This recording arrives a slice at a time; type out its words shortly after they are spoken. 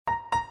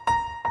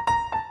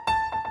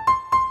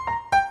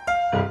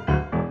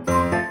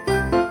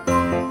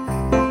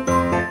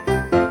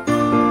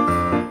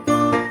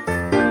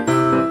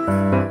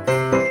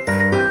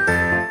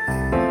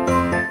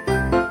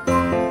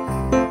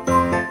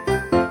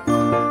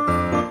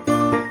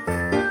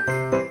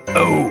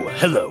Oh,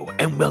 hello,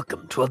 and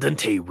welcome to Al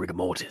Dente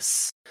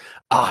Rigamortis.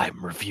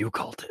 I'm Review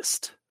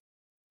Cultist.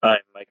 I'm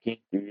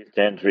Mikey. D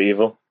stands for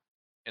evil.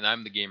 And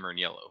I'm the gamer in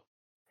yellow.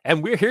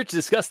 And we're here to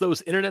discuss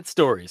those internet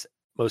stories,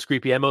 most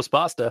creepy and most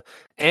pasta,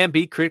 and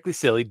be critically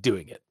silly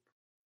doing it.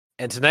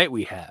 And tonight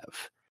we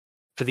have,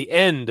 for the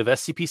end of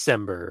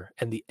SCP-Sember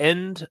and the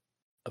end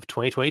of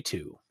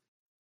 2022,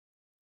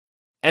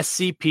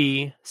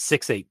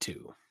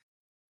 SCP-682,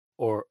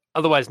 or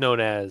otherwise known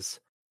as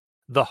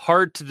the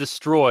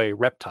hard-to-destroy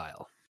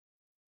reptile.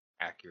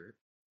 Accurate.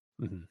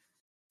 Mm-hmm.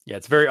 Yeah,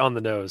 it's very on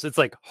the nose. It's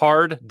like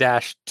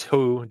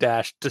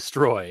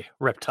hard-to-destroy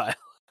reptile.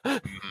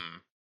 Mm-hmm.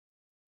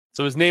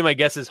 So his name, I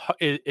guess, is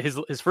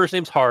his first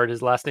name's Hard,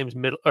 his last name's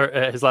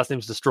his last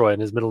name's Destroy,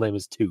 and his middle name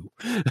is Two.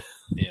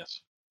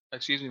 Yes.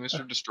 Excuse me,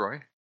 Mr. Destroy.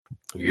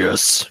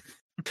 Yes.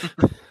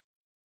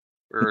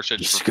 Or should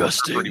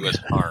Disgusting. refer to you as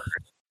Hard.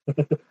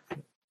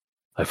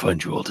 I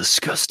find you all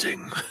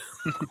disgusting.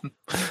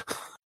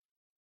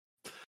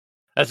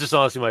 That's just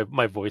honestly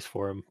my voice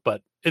for him,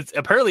 but it's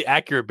apparently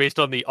accurate based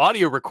on the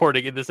audio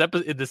recording in this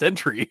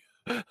entry.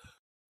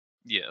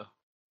 Yeah.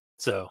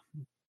 So,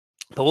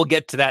 but we'll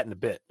get to that in a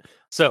bit.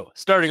 So,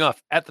 starting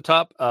off at the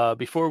top,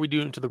 before we do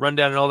into the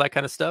rundown and all that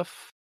kind of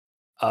stuff,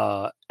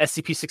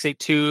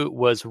 SCP-682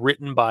 was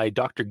written by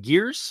Dr.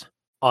 Gears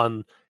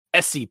on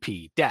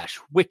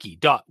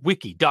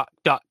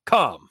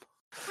scp-wiki.wiki.com.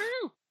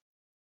 Woo!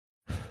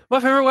 My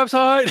favorite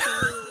website.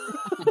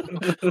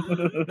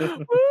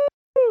 Woo!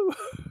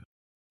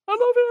 I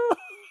love you.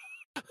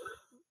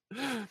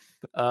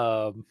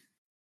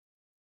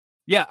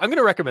 Yeah, I'm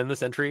gonna recommend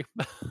this entry.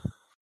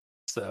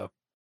 So,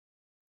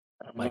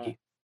 Mikey,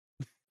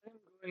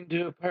 I'm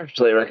going to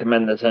partially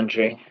recommend this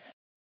entry.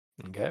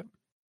 okay.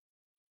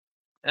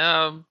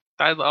 I'll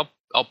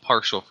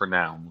partial for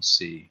now. We'll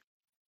see.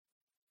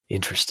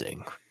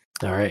 Interesting.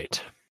 All right.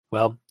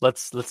 Well,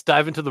 let's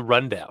dive into the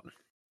rundown.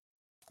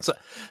 So,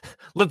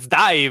 let's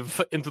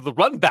dive into the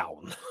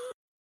rundown.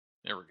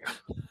 There we go.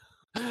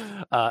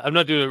 I'm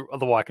not doing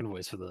the walk-in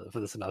voice for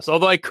the synopsis,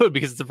 although I could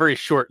because it's a very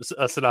short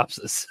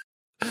synopsis.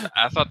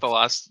 I thought the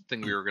last thing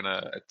we were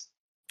gonna.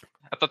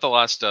 I thought the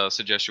last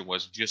suggestion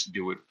was just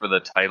do it for the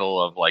title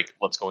of like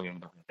what's going on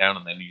in the rundown,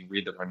 and then you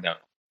read the rundown.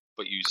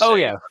 But you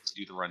say, let's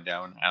do the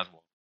rundown as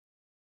well.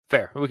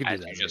 Fair, we can do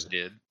as that. You just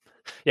did.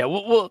 Yeah,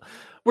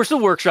 we're still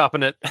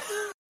workshopping it,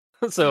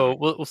 so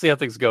we'll see how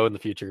things go in the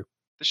future.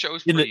 The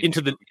show's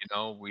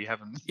we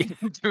haven't.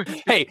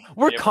 Hey,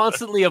 we're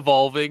constantly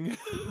evolving.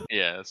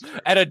 Yes,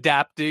 and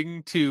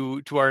adapting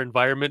to our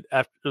environment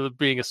after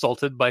being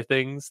assaulted by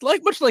things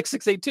much like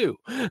 682.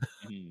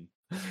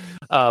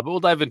 But we'll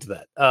dive into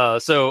that.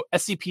 So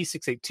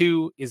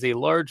SCP-682 is a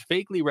large,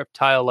 vaguely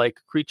reptile-like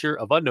creature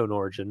of unknown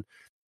origin.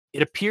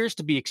 It appears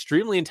to be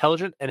extremely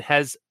intelligent and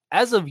has,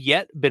 as of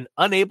yet, been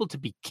unable to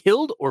be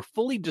killed or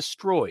fully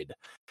destroyed,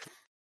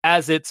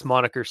 as its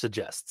moniker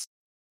suggests.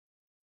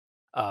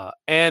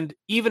 And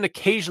even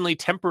occasionally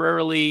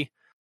temporarily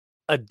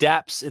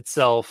adapts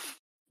itself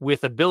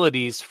with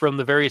abilities from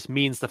the various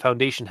means the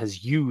Foundation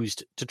has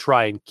used to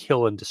try and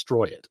kill and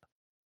destroy it.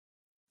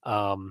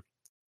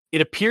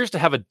 It appears to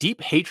have a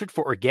deep hatred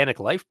for organic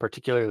life,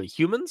 particularly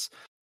humans,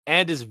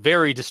 and is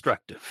very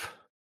destructive.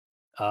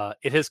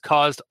 It has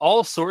caused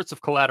all sorts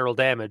of collateral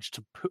damage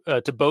to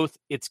both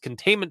its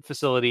containment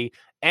facility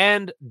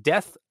and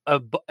death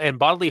and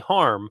bodily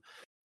harm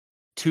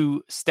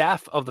to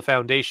staff of the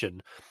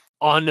Foundation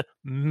on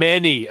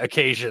many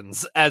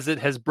occasions, as it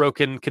has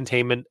broken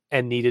containment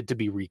and needed to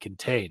be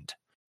recontained.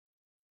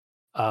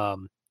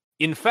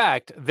 In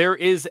fact, there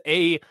is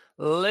a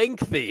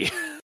lengthy,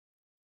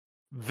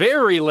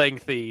 very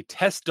lengthy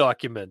test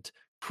document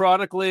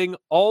chronicling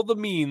all the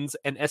means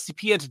and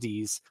SCP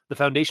entities the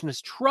Foundation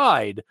has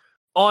tried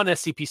on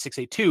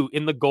SCP-682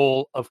 in the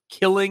goal of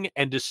killing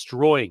and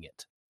destroying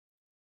it.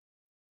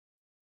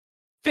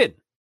 Finn,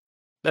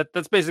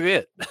 that's basically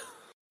it.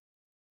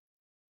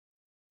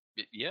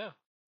 Yeah.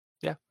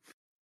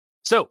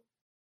 So,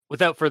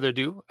 without further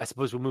ado, I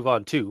suppose we'll move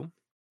on to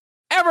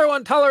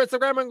everyone tolerates the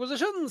Grammar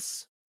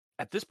Inquisitions.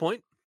 At this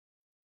point,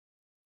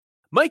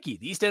 Mikey,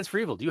 the E stands for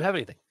evil. Do you have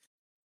anything?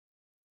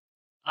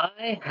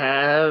 I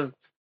have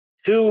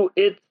 2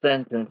 it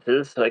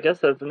sentences, so I guess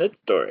that's an it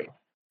story.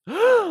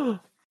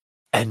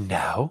 And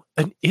now,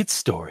 an it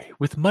story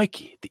with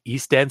Mikey, the E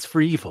stands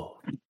for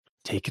evil.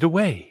 Take it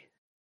away.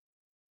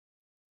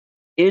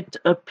 It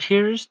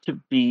appears to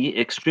be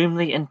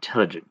extremely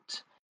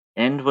intelligent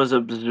and was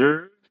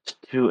observed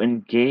to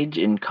engage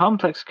in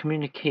complex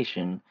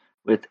communication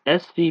with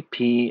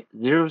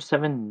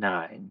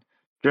SCP-079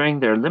 during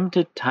their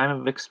limited time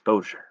of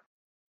exposure.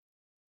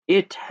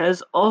 It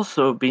has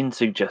also been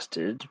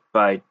suggested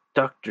by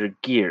Dr.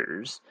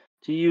 Gears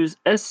to use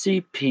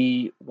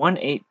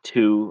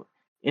SCP-182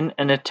 in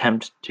an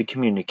attempt to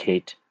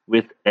communicate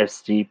with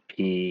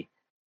SCP-682.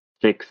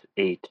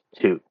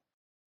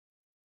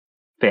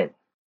 Finn.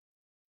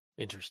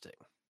 Interesting.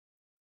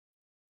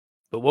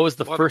 But what was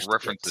the first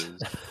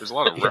references? There's a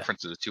lot of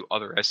references to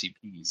other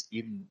SCPs,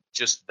 even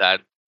just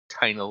that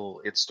tiny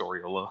little it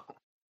story alone.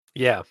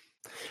 Yeah,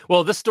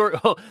 Well, this story,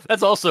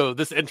 that's also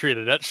this entry in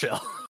a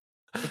nutshell.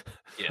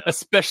 Yeah.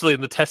 Especially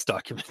in the test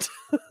document.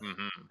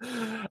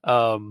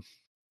 Mm-hmm.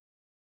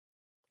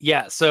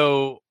 Yeah,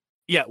 so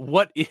yeah,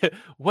 what is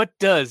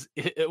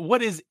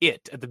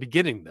it at the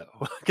beginning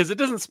though? Because it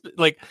doesn't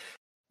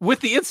with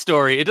the it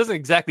story, it doesn't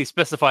exactly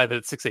specify that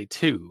it's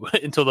 682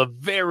 until the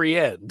very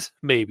end,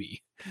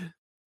 maybe.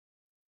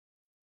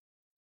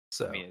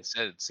 So I mean, it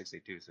said it's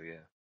 682, so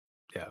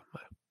yeah. I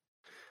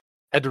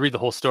had to read the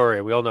whole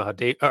story. We all know how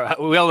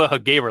we all know how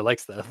Gamer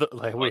likes that.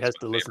 Like, he has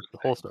to listen to the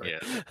whole story.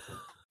 Yeah.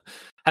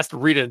 Has to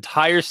read an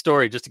entire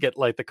story just to get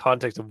like the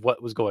context of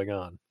what was going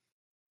on.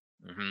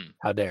 Mm-hmm.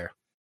 How dare!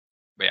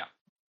 But yeah,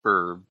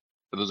 for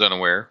those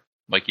unaware,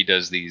 Mikey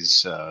does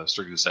these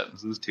string of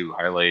sentences to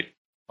highlight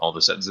all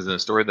the sentences in a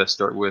story that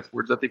start with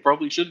words that they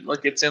probably shouldn't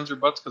like get sans or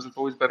buts because it's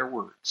always better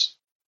words.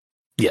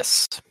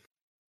 Yes,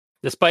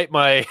 despite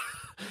my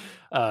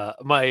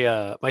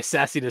my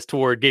sassiness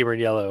toward Gamer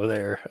in Yellow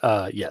there,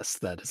 yes,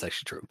 that is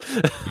actually true.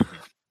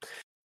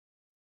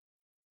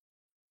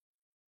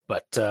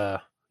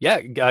 But yeah,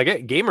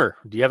 Gamer,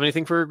 do you have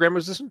anything for Grammar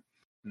Resistant?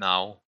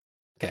 No.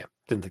 Okay,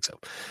 didn't think so.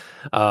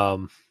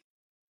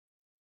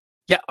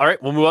 Yeah, all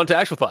right, we'll move on to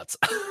actual thoughts.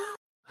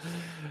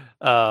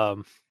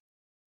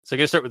 So I'm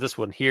gonna start with this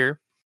one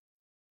here.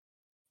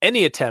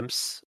 Any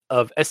attempts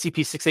of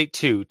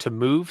SCP-682 to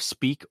move,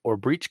 speak, or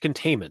breach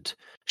containment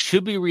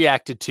should be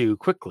reacted to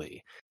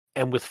quickly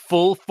and with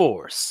full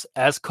force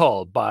as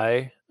called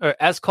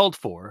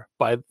for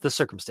by the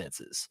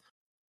circumstances.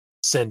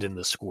 Send in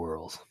the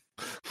squirrels.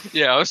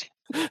 Yeah,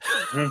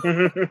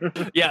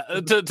 Yeah,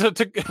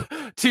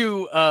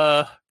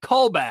 to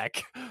call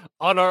back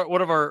on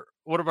one of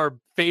our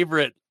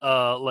favorite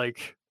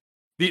like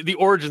the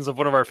origins of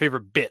one of our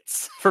favorite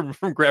bits from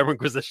Grammar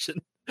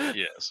Inquisition.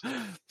 Yes.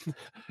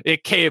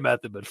 It came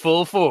at them in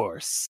full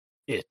force.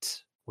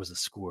 It was a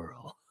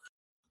squirrel.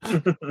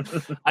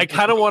 I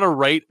kind of want to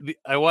write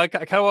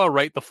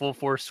the full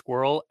force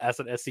squirrel as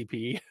an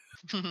SCP.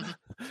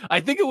 I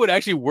think it would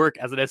actually work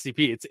as an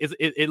SCP.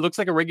 It looks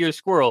like a regular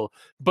squirrel,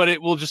 but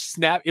it will just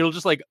snap. It'll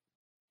just like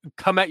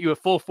come at you at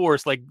full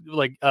force, like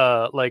a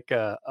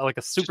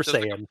Super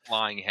Saiyan, like a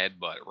flying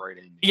headbutt right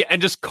in. Yeah,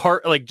 and just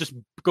just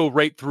go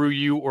right through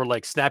you, or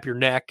like snap your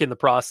neck in the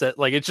process.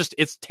 Like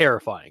it's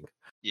terrifying.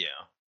 Yeah.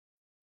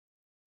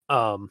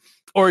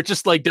 Or it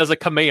just like does a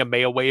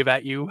Kamehameha wave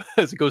at you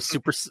as it goes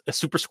super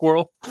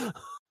squirrel.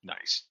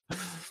 Nice.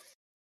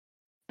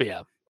 But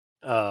yeah.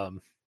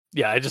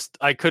 Yeah,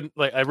 I couldn't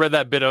like I read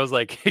that bit. I was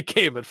like, it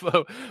came at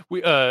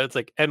it's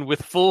like, and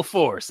with full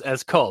force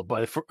as called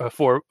by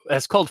for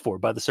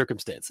by the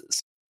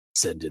circumstances.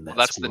 Send in that.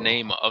 That's squirrel. The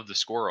name of the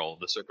squirrel.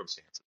 The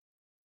circumstances.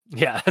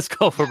 Yeah, as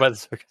called for by the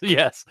circumstances.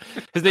 Yes,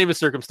 his name is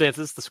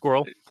Circumstances. The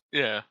squirrel.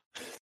 Yeah.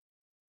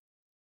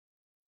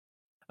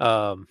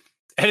 And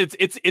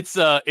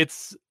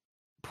it's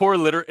poor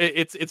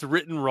it's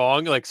written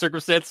wrong. Like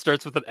circumstance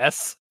starts with an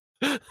S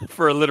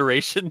for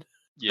alliteration.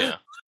 Yeah.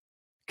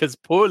 Because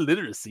poor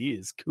literacy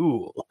is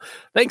cool.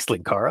 Thanks,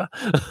 Linkara.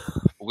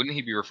 Wouldn't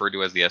he be referred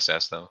to as the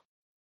SS though?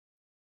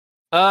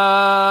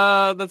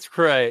 That's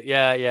correct.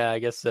 Yeah, I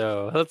guess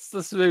so.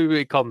 Let's maybe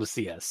we call him the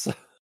CS.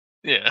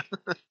 Yeah.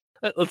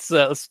 Let's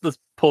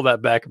pull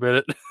that back a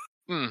minute.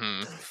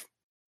 Mm-hmm.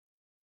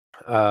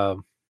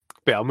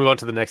 Yeah, I'll move on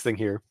to the next thing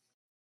here.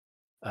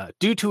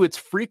 Due to its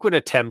frequent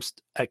attempts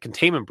at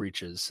containment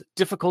breaches,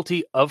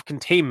 difficulty of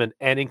containment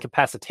and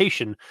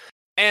incapacitation,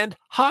 and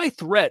high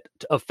threat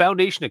of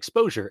Foundation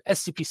exposure,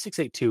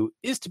 SCP-682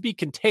 is to be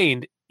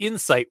contained in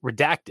site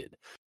redacted.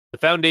 The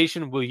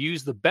Foundation will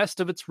use the best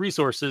of its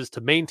resources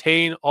to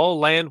maintain all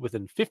land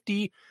within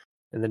 50,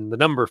 and then the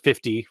number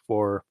 50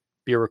 for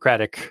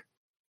bureaucratic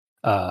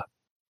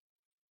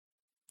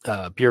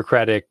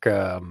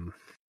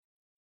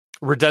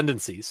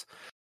redundancies,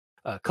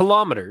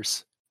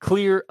 kilometers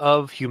clear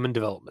of human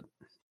development.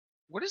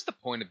 What is the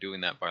point of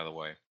doing that, by the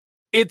way?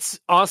 It's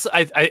also,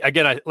 like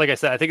I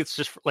said, I think it's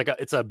just like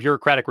it's a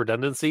bureaucratic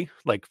redundancy,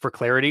 like for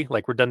clarity,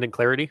 like redundant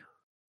clarity.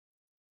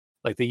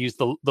 Like they use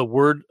the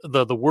word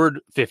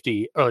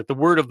 50, or like the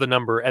word of the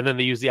number, and then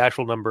they use the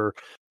actual number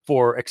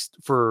for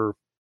extra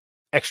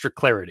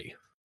clarity.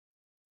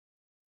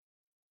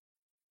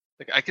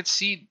 Like I could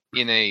see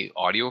in a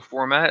audio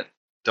format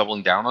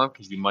doubling down on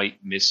because you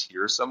might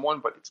mishear someone,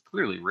 but it's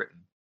clearly written.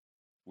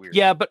 Weird.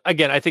 Yeah, but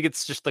again, I think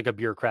it's just like a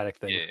bureaucratic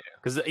thing. Yeah,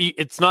 because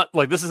it's not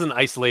like this isn't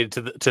isolated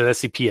to the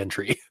SCP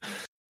entry.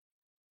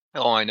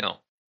 Oh, I know.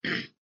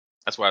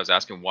 That's why I was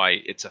asking why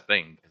it's a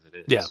thing, because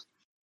it is.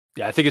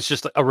 Yeah, I think it's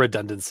just a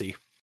redundancy.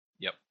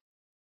 Yep.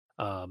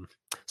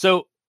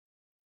 So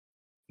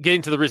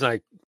getting to the reason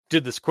I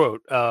did this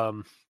quote,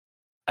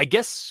 I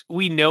guess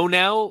we know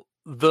now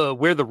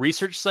where the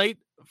research site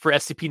for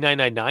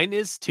SCP-999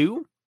 is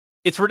too.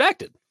 It's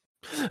redacted.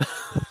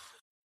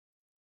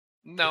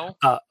 No.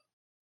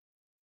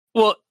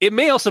 Well, it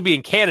may also be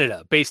in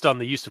Canada based on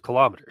the use of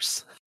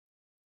kilometers.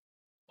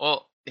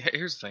 Well,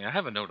 here's the thing. I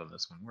have a note on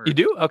this one. You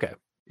do? Okay.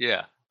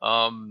 Yeah.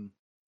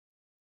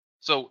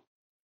 So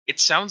it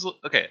sounds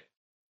okay.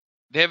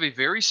 They have a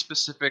very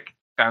specific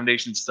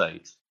Foundation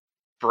site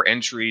for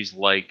entries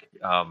like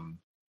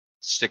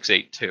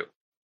 682.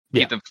 Yeah.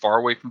 Keep them far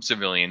away from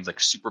civilians, like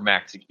super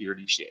max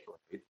security shit.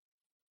 Right?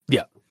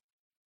 Yeah.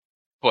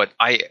 But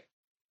I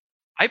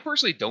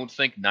personally don't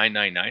think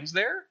 999's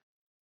there.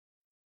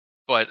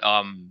 But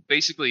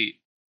basically,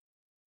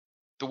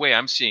 the way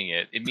I'm seeing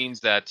it, it means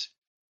that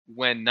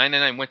when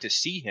 999 went to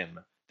see him,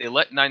 they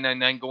let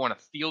 999 go on a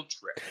field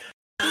trip.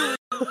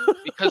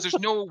 Because there's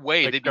no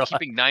way they'd be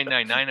keeping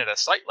 999 at a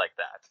site like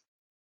that.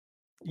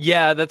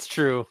 Yeah, that's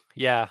true.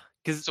 Yeah.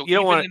 Because So you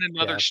don't even want in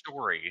another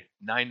story,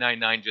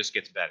 999 just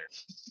gets better.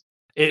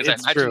 It's I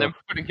imagine true. them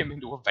putting him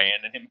into a van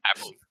and him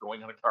happily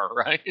going on a car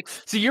ride.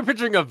 So you're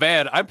picturing a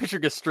van. I'm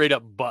picturing a straight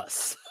up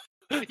bus.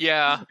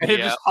 Yeah, and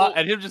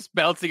him just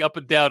bouncing up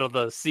and down on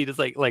the seat is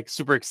like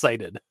super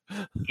excited.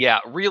 Yeah,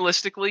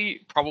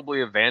 realistically,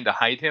 probably a van to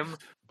hide him.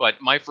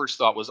 But my first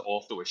thought was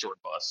also a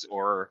short bus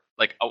or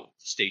like a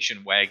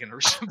station wagon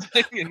or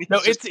something. No,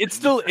 it's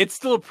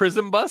still a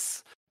prison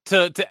bus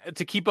to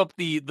keep up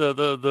the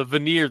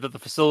veneer that the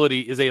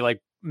facility is a like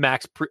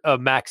max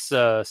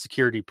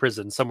security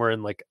prison somewhere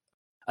in like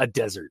a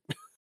desert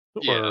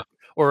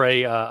or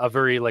a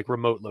very like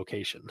remote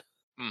location.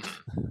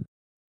 Mm-hmm.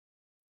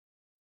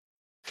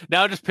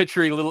 Now I'm just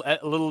picturing little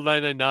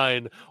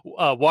 999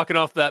 walking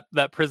off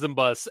that prison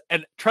bus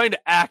and trying to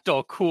act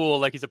all cool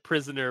like he's a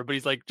prisoner, but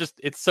he's like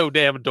it's so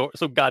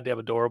goddamn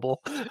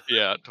adorable.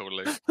 Yeah,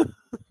 totally.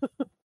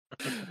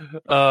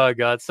 Oh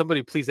god,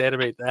 somebody please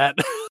animate that.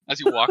 As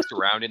he walks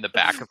around, in the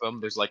back of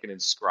him, there's like an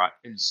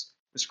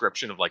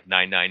inscription of like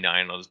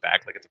 999 on his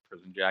back, like it's a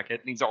prison jacket,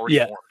 and he's already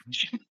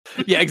orange.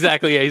 Yeah,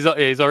 exactly. Yeah, he's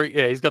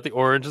already he's got the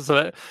orange and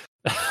so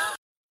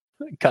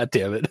god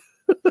damn it.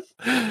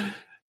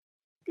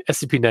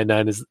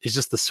 SCP-99 is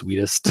just the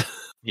sweetest.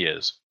 He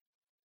is.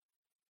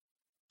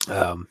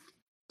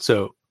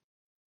 So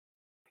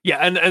yeah,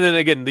 and then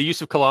again, the use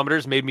of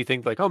kilometers made me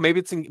think like, oh, maybe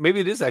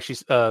it is actually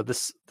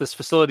this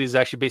facility is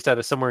actually based out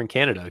of somewhere in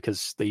Canada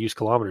because they use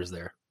kilometers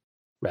there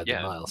rather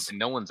than miles. And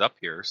no one's up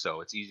here,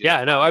 so it's easy. Yeah,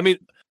 I know. I mean,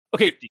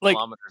 okay, 50 like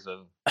kilometers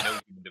of no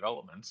human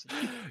developments.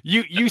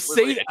 You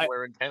say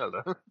anywhere in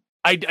Canada.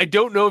 I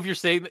don't know if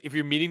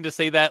you're meaning to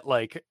say that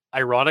like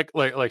ironic,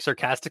 like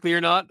sarcastically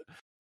or not.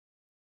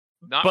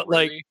 But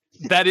really.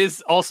 Like that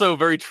is also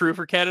very true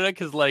for Canada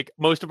because like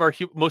most of our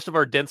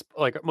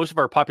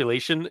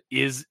population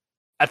is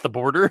at the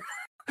border.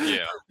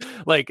 Yeah.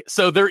 Like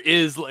so there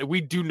is like we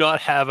do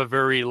not have a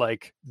very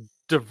like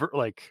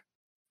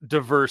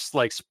diverse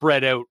like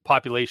spread out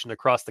population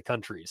across the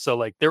country. So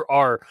like there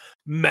are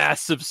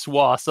massive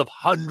swaths of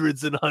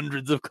hundreds and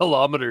hundreds of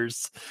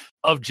kilometers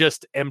of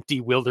just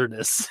empty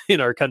wilderness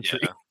in our country.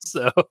 Yeah.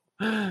 So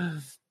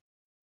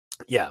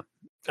yeah.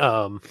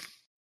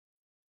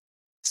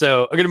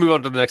 So I'm going to move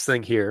on to the next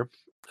thing here.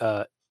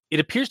 It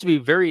appears to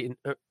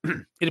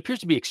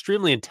be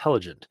extremely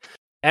intelligent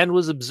and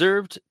was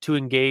observed to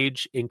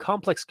engage in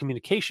complex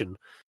communication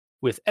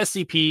with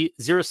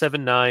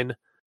SCP-079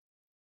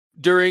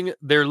 during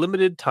their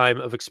limited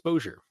time of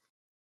exposure.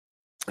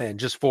 And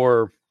just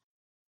for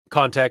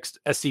context,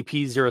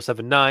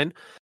 SCP-079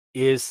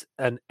 is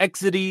an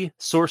Exidy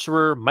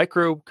sorcerer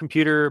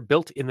microcomputer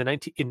built in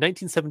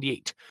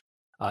 1978.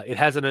 It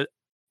has an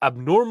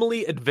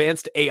abnormally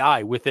advanced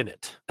AI within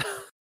it.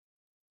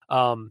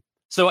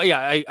 So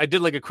yeah, I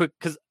did like a quick,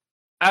 because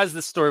as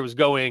this story was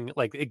going,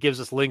 like it gives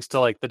us links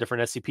to like the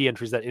different SCP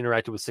entries that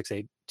interacted with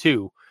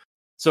 682.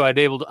 So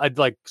I'd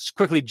like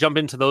quickly jump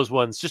into those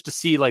ones just to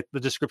see like the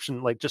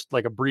description, like just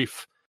like a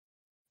brief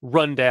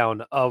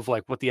rundown of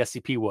like what the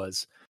SCP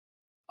was.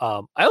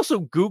 I also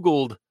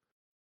Googled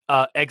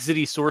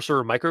Exidy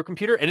sorcerer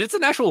microcomputer, and it's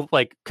an actual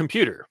like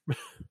computer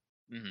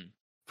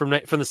from the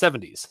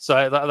 70s. So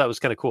I thought that was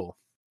kind of cool.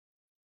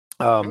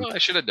 What I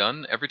should have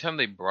done every time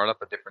they brought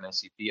up a different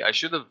SCP, I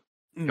should have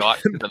got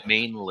to the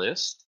main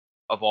list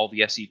of all the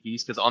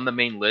SCPs, because on the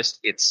main list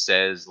it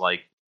says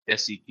like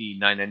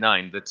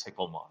SCP-999, the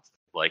tickle monster.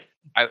 Like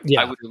I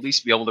would at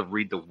least be able to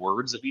read the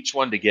words of each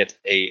one to get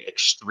a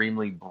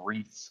extremely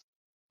brief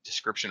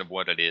description of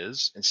what it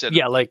is. Instead,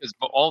 because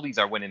all these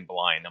I went in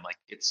blind. I'm like,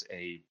 it's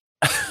a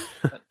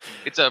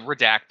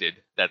redacted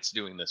that's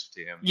doing this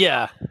to him.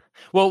 Yeah.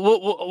 Well, we'll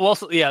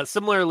also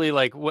similarly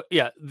like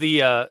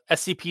the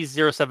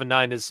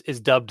SCP-079 is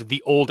dubbed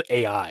the old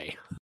AI.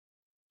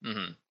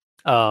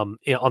 On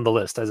the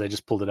list as I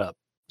just pulled it up.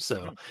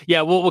 So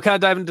we'll kind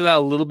of dive into that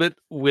a little bit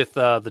with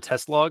the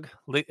test log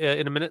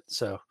in a minute.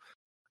 So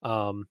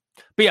but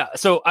yeah,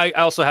 so I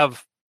also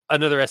have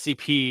another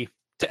SCP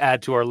to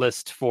add to our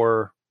list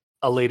for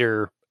a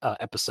later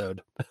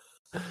episode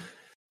that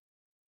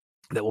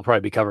we'll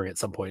probably be covering at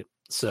some point.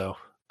 So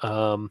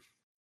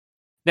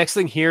next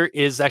thing here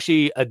is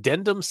actually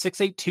Addendum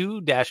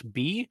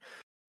 682-B,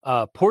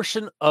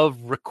 portion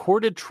of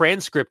recorded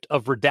transcript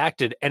of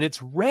redacted, and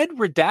it's read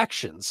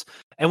redactions.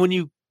 And when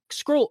you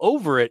scroll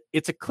over it,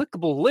 it's a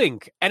clickable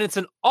link, and it's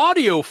an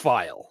audio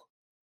file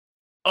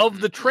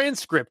of the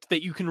transcript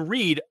that you can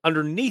read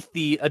underneath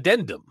the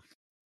addendum.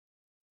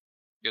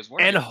 Because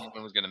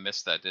anyone was going to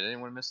miss that. Did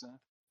anyone miss that?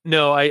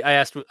 No, I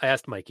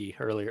asked Mikey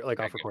earlier, like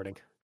off recording.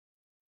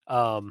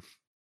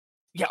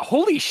 Yeah,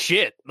 holy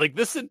shit. Like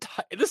this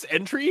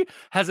entry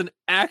has an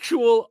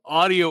actual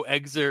audio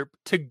excerpt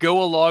to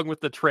go along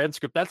with the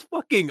transcript. That's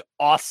fucking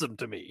awesome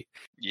to me.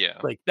 Yeah.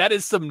 Like that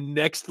is some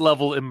next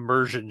level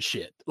immersion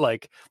shit.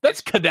 Like that's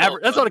It's cadaver well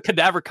that's done. on a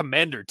Cadaver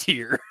Commander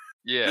tier.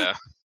 Yeah.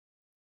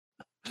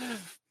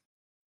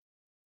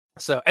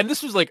 So, and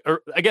this was like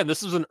again,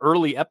 this was an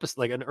early episode,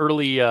 like an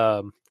early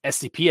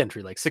SCP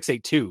entry, like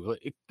 682,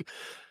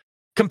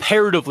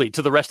 comparatively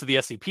to the rest of the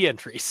SCP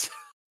entries.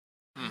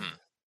 Mhm.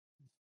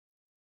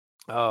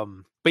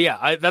 But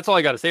yeah, that's all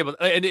I got to say about.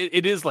 And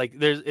it is like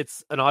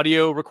it's an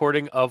audio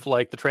recording of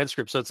like the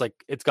transcript, so it's like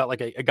it's got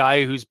like a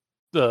guy who's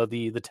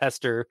the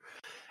tester,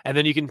 and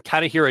then you can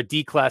kind of hear a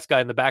D-class guy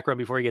in the background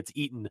before he gets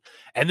eaten,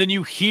 and then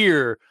you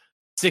hear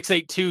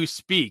 682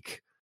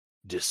 speak.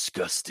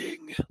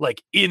 Disgusting,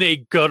 like in a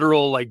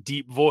guttural, like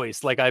deep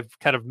voice, like I've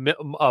kind of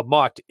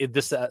mocked in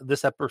this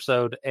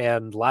episode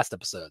and last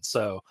episode.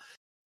 So,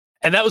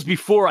 and that was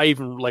before I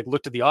even like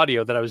looked at the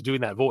audio that I was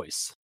doing that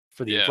voice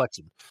for the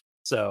inflection.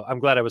 So I'm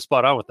glad I was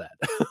spot on with that.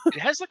 It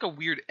has like a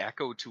weird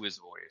echo to his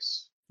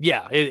voice.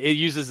 Yeah, it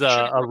uses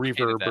a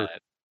reverb.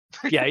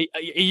 Yeah,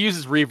 it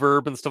uses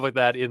reverb and stuff like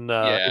that in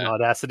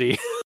Audacity.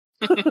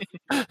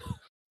 Yeah,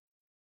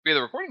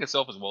 the recording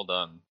itself is well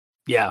done.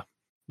 Yeah,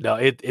 no,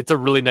 it's a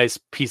really nice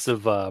piece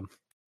of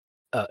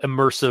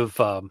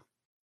immersive,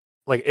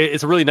 like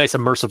it's a really nice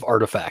immersive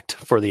artifact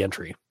for the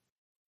entry.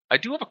 I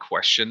do have a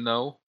question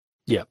though.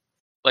 Yeah,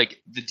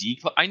 like the D.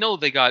 I know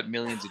they got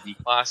millions of D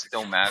class. It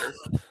don't matter.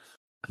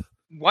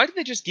 Why did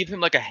they just give him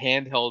like a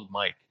handheld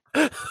mic?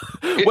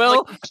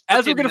 Well, like,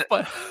 as we're gonna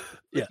find,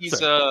 yeah, he's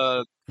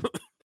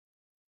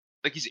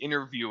like he's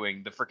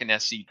interviewing the freaking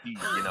SCP,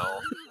 you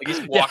know, like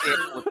he's walking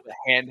with the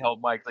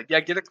handheld mic, like, yeah,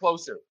 get it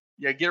closer,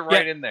 yeah, get it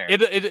right in there.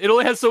 It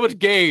only has so much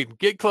gain.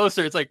 Get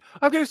closer. It's like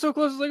I'm getting so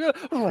close. It's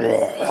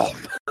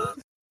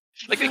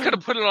like they could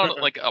have put it on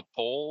like a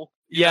pole.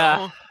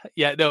 Yeah,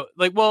 no,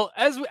 like well,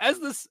 as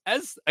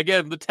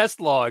again the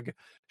test log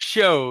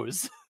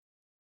shows.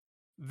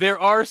 There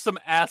are some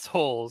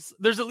assholes.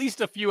 There's at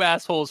least a few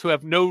assholes who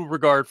have no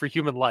regard for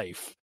human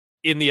life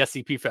in the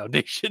SCP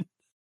Foundation.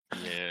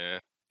 Yeah.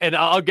 And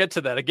I'll get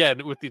to that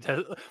again with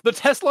the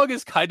test log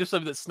is kind of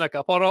something that snuck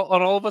up on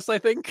all of us, I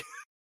think.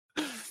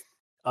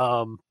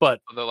 But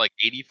they're like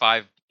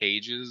 85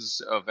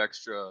 pages of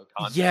extra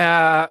content.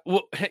 Yeah,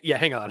 well, yeah,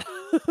 hang on.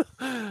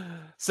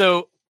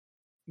 So,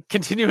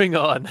 continuing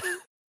on,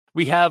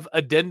 we have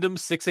Addendum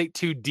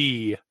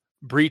 682D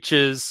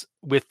breaches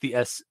with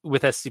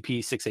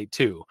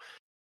SCP-682.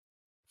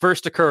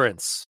 First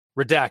occurrence,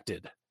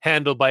 redacted.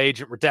 Handled by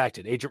Agent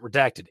Redacted, Agent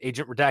Redacted,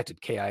 Agent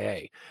Redacted,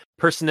 KIA.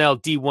 Personnel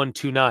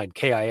D129,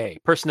 KIA.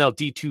 Personnel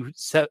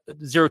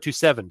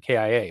D027,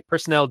 KIA.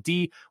 Personnel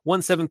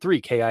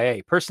D173,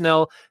 KIA.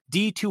 Personnel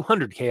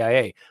D200,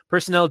 KIA.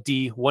 Personnel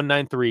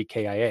D193,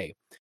 KIA.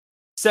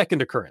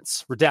 Second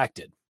occurrence,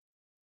 redacted.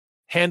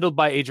 Handled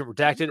by Agent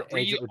Redacted,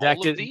 Agent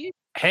Redacted.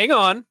 Hang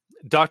on,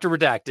 Dr.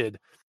 Redacted.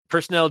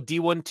 Personnel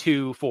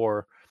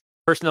D124,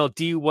 Personnel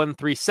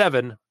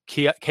D137,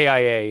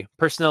 KIA,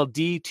 Personnel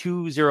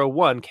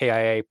D201,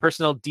 KIA,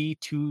 Personnel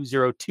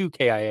D202,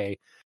 KIA,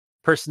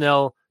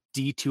 Personnel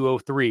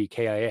D203,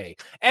 KIA.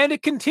 And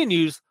it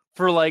continues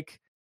for like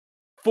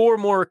 4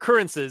 more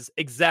occurrences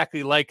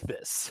exactly like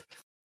this.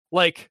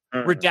 Like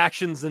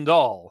redactions and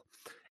all.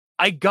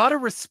 I gotta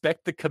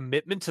respect the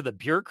commitment to the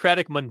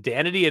bureaucratic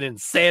mundanity and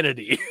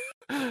insanity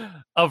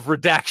of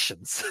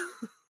redactions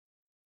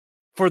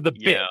for the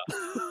bit. Yeah,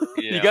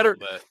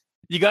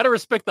 you gotta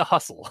respect the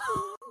hustle.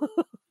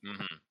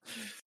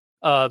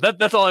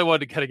 That's all I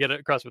wanted to kind of get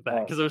across with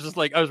that, because I was just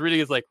like, I was reading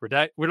it's like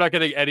we're not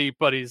getting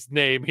anybody's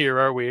name here,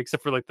 are we?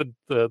 Except for like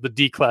the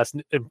D class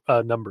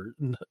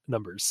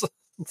numbers.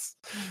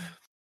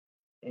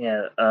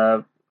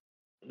 Yeah,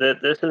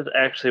 this is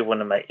actually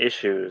one of my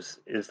issues,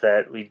 is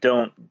that we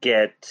don't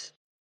get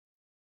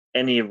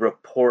any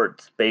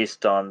reports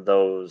based on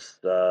those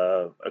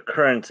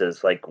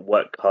occurrences, like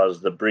what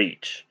caused the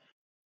breach.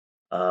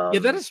 Yeah,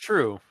 that is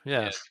true.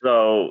 Yeah.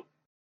 So,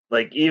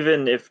 like,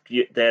 even if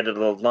they added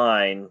a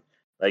line,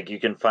 like,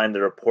 you can find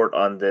the report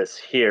on this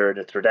here and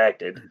it's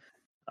redacted,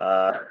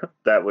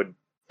 that would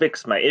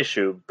fix my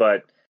issue.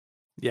 But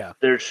yeah,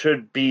 there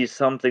should be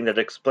something that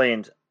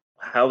explains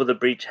how the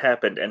breach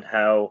happened and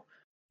how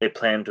they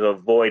plan to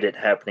avoid it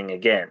happening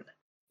again.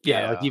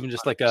 Yeah, like even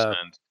just 100%.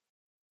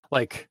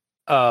 Like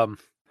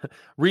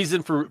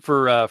reason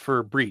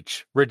for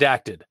breach,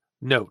 redacted.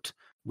 Note: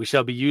 we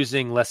shall be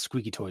using less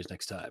squeaky toys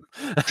next time.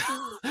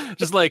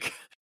 Just like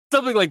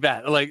something like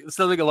that, like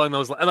something along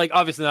those lines. Like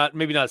obviously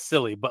maybe not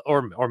silly, but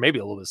or maybe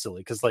a little bit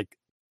silly, because like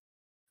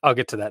I'll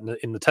get to that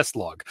in the test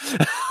log.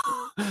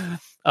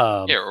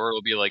 Or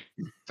it'll be like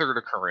third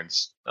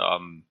occurrence.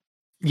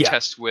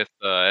 Test with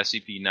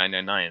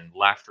SCP-999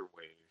 laughter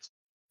wave.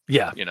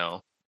 Yeah, you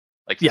know,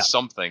 like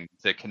something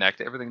to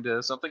connect everything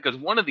to something, because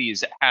one of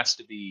these has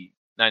to be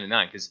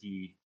 99 because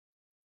he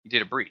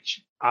did a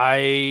breach.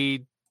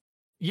 In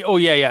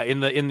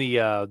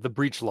the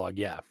breach log,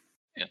 yeah.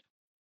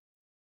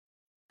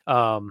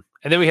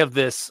 And then we have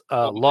this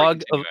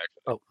log of...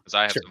 because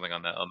I have sure. something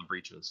on that, on the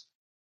breaches.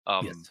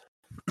 Yes.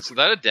 So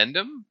that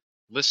addendum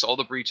lists all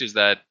the breaches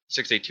that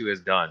 682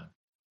 has done,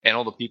 and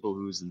all the people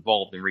who's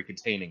involved in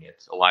recontaining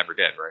it, alive or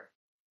dead, right?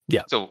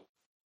 Yeah. So,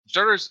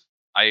 starters,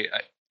 I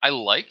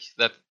like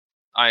that.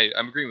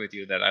 I'm agreeing with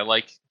you that I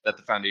like that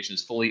the Foundation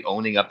is fully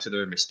owning up to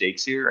their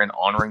mistakes here and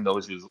honoring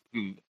those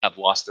who have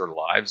lost their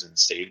lives and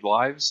saved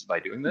lives by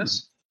doing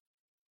this.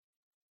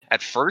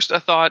 At first, I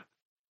thought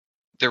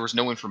there was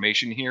no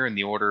information here, and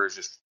the order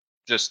is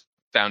just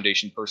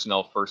Foundation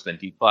personnel first, then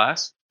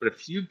D-class. But a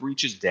few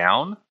breaches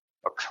down,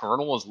 a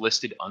colonel is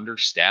listed under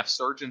staff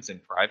sergeants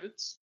and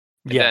privates.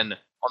 And then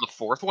on the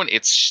fourth one,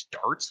 it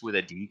starts with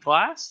a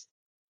D-class.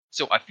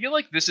 So I feel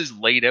like this is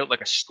laid out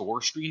like a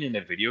score screen in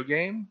a video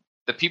game.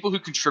 The people who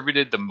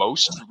contributed the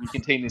most to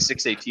recontaining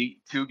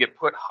 682 get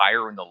put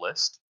higher in the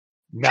list.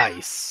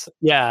 Nice.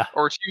 Yeah.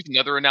 Or to use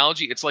another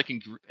analogy, it's like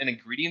an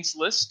ingredients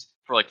list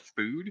for like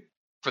food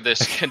for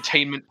this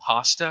containment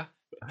pasta.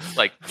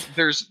 Like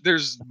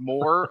there's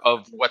more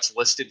of what's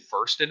listed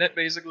first in it,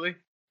 basically.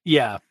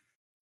 Yeah.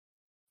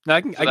 No,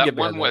 I can get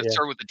one that,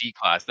 started with the D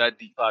class. That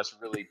D class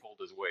really pulled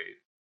his weight.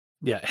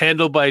 Yeah,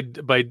 handled by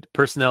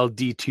personnel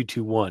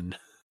D221,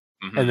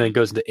 and then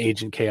goes into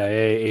Agent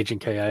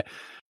KIA.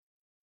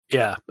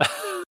 Yeah,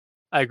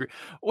 I agree.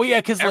 Well, yeah,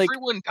 because like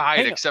everyone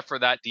died except for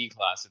that D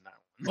class in that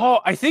one.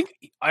 Oh,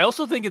 I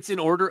also think it's in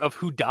order of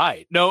who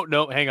died. No,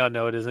 hang on,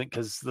 no, it isn't,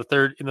 because the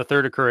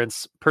third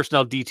occurrence,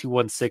 personnel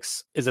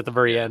D216 is at the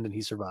very end, and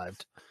he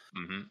survived.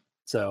 Mm-hmm.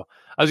 So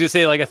I was gonna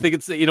say, like, I think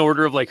it's in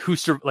order of like who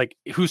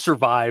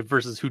survived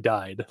versus who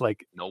died.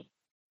 Like, nope.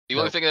 The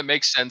only thing that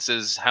makes sense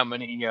is how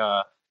many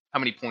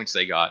points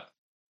they got.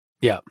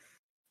 Yeah.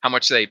 How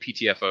much they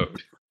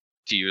PTFO'd,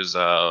 to use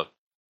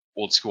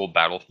old school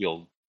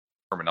Battlefield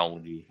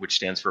terminology, which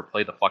stands for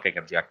play the fucking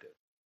objective.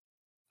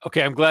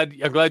 Okay, I'm glad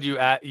you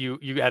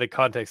added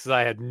context, because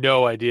I had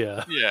no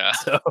idea. Yeah.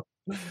 So,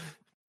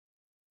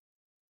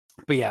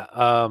 but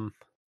yeah,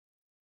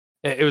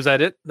 it was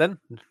at it then,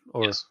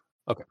 or yes.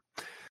 Okay.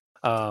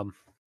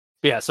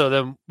 Yeah. So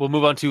then we'll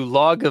move on to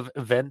log of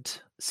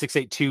event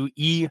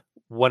 682E18.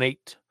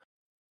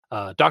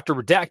 Dr.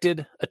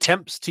 Redacted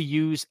attempts to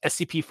use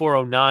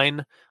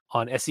SCP-409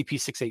 on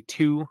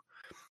SCP-682.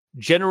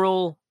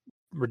 General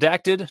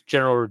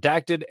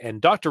Redacted,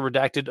 and Dr.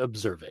 Redacted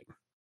observing.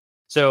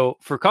 So,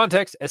 for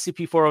context,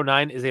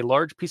 SCP-409 is a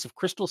large piece of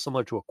crystal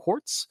similar to a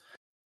quartz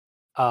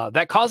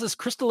that causes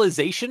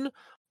crystallization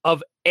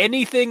of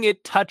anything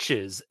it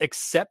touches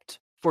except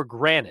for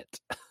granite.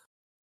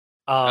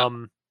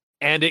 And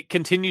it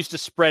continues to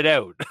spread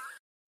out.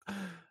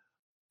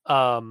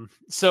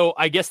 So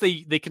I guess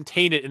they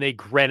contain it in a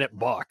granite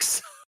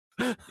box.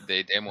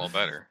 They damn well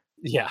better.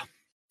 Yeah.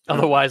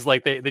 Otherwise,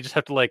 like they just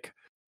have to like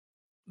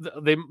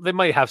they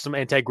might have some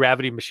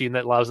anti-gravity machine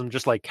that allows them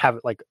just like have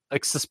it like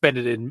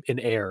suspended in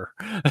air.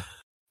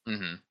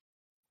 Mm-hmm.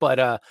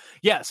 But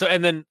yeah. So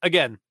and then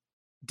again,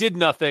 did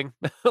nothing.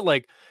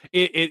 Like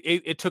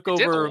it took over.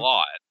 Did a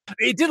lot.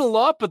 It did a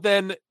lot, but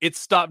then it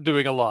stopped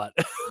doing a lot.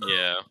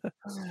 Yeah.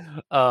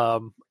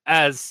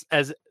 As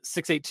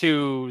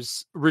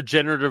 682's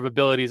regenerative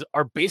abilities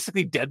are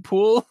basically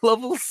Deadpool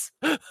levels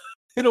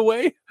in a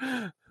way.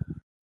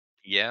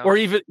 Yeah. Or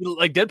even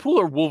like Deadpool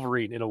or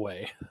Wolverine in a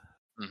way.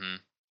 Mm-hmm.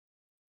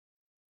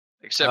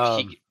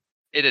 Except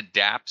it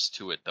adapts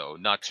to it though,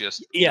 not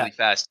just really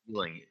fast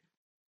healing.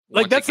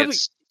 Like Once that's it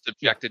gets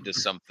subjected to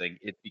something,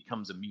 it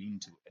becomes immune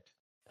to it.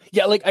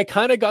 Yeah, like I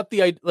kind of got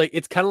the like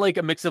it's kind of like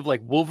a mix of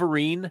like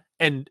Wolverine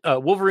or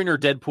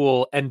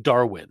Deadpool and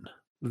Darwin,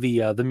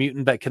 the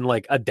mutant that can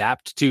like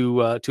adapt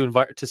to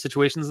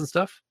situations and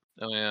stuff.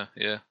 Oh yeah.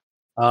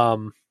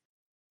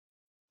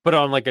 But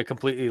on like a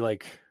completely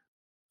like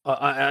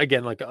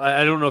again, like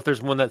I don't know if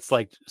there's one that's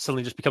like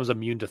suddenly just becomes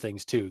immune to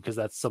things too, because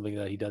that's something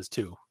that he does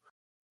too.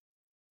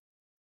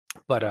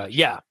 But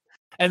yeah.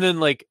 And then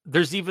like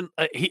there's even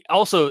he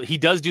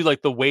does do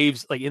like the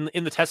waves, like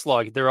in the test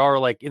log there are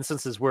like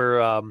instances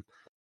where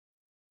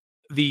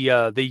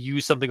they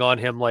use something on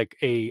him like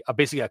a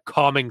basically a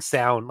calming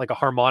sound, like a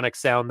harmonic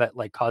sound that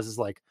like causes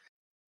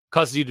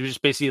you to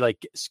just basically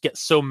like get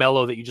so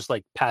mellow that you just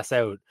like pass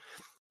out.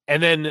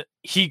 And then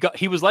he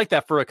was like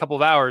that for a couple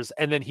of hours,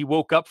 and then he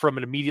woke up from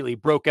it immediately,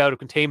 broke out of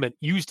containment,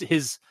 used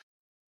his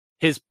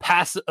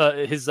placid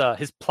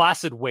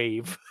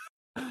wave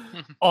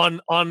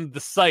on the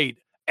site.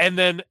 And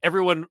then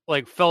everyone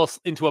like fell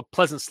into a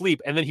pleasant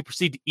sleep, and then he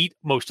proceeded to eat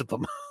most of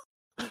them.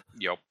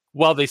 Yep.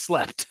 While they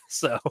slept.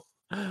 So,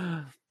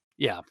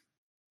 yeah.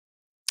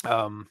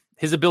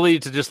 His ability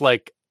to just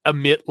like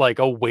emit like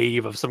a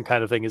wave of some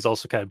kind of thing is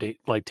also kind of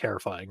like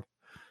terrifying.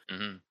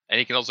 Mm-hmm. And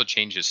he can also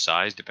change his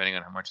size depending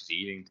on how much he's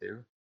eating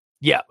too.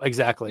 Yeah,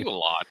 exactly. A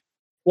lot.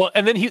 Well,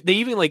 and then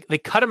they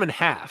cut him in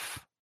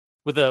half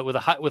with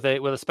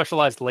a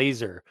specialized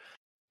laser,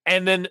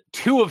 and then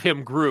two of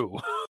him grew.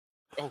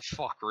 Oh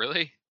fuck!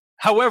 Really?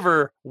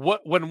 However,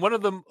 when one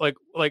of them like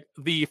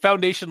the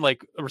Foundation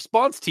like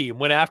response team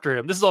went after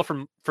him. This is all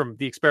from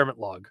the experiment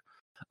log.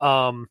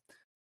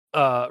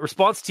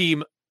 Response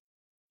team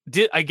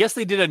I guess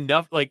they did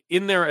enough, like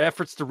in their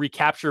efforts to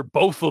recapture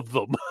both of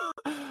them.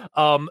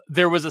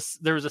 There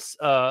was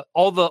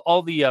all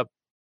the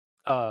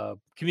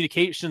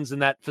communications in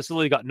that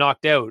facility got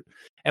knocked out,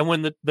 and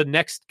when the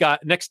next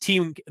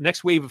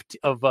wave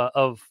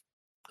of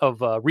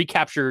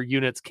recapture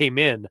units came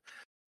in,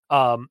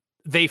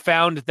 they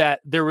found that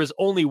there was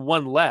only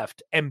one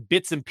left and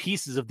bits and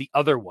pieces of the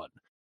other one.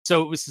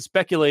 So it was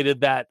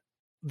speculated that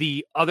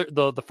the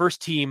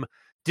first team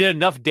did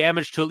enough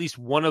damage to at least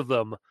one of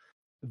them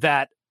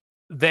that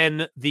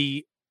then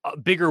the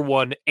bigger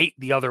one ate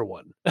the other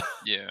one.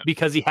 Yeah.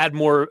 Because he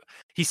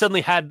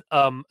suddenly had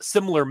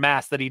similar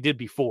mass that he did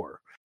before,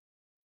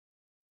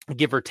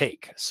 give or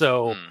take.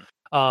 So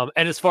and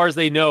as far as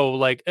they know,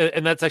 like,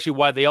 and that's actually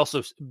why they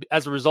also,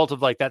 as a result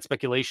of like that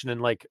speculation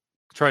and like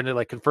trying to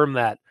like confirm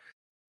that,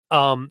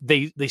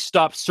 they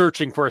stopped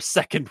searching for a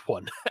second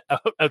one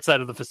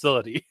outside of the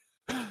facility.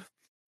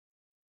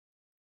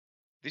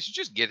 They should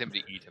just get him to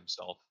eat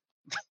himself.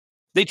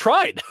 They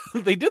tried.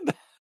 They did that.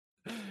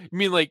 You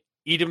mean like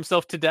eat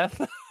himself to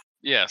death?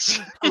 Yes.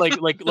 like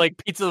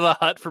Pizza the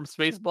Hut from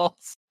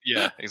Spaceballs.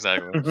 Yeah,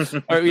 exactly.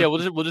 All right, yeah,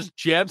 we'll just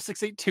jam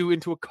 682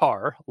 into a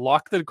car,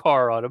 lock the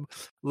car on him,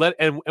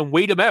 and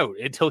wait him out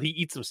until he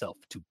eats himself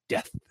to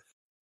death.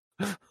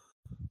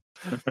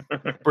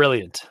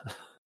 Brilliant.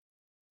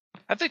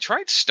 Have they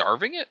tried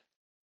starving it?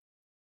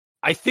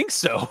 I think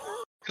so.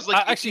 Because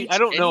like, actually, I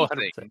don't know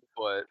 100%.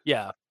 But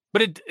yeah,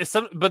 but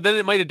then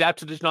it might adapt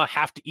to just not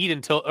have to eat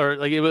until, or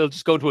like it will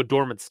just go into a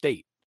dormant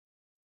state.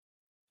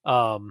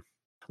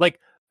 Like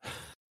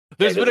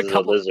there's been a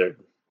couple. Lizard.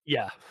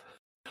 Yeah,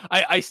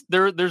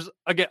 there's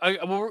again.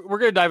 We're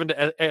gonna dive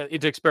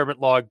into experiment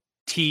log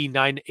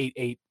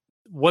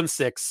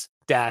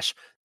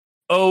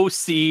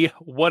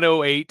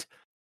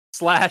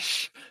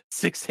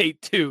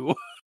T98816-OC108/682.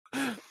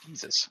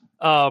 Jesus.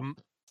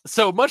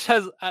 So much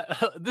has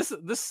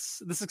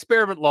this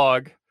experiment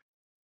log.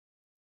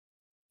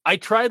 I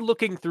tried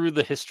looking through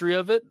the history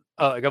of it,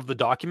 of the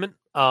document,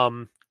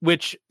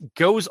 which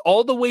goes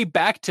all the way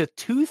back to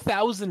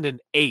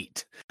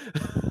 2008.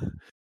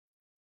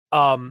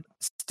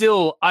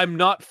 Still, I'm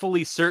not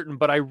fully certain,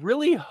 but I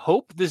really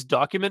hope this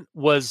document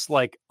was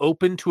like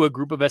open to a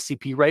group of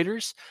SCP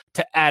writers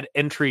to add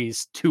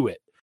entries to it,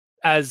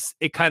 as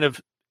it kind of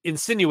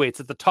insinuates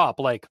at the top,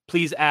 like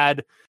please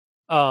add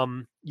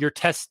your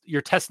test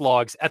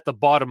logs at the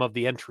bottom of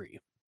the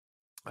entry.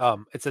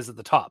 It says at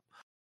the top.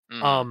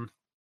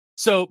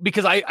 So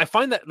because I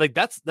find that like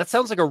that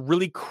sounds like a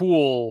really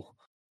cool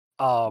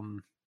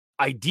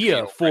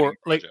idea for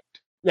like project.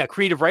 Yeah,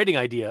 creative writing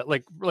idea,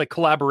 like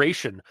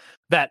collaboration,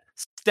 that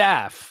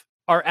staff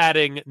are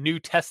adding new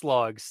test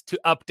logs to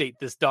update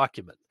this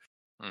document.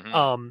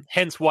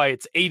 Hence why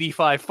it's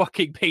 85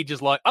 fucking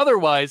pages long.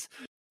 Otherwise,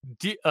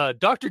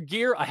 Dr.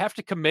 Gear, I have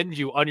to commend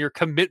you on your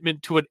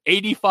commitment to an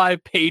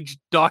 85-page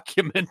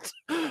document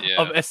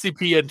of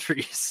SCP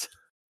entries.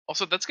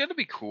 Also, that's going to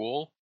be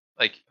cool.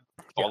 Like,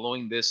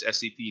 following this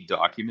SCP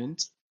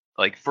document,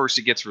 like, first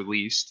it gets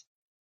released,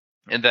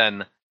 and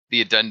then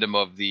the addendum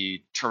of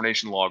the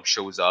termination log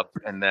shows up,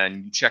 and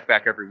then you check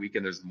back every week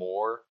and there's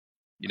more.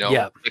 You know,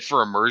 like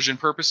for immersion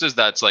purposes,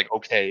 that's like,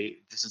 okay,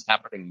 this is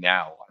happening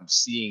now. I'm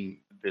seeing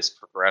this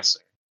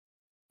progressing.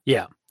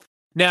 Yeah.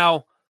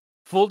 Now,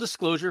 full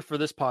disclosure for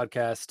this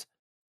podcast,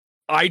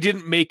 I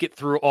didn't make it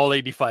through all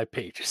 85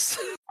 pages.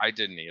 I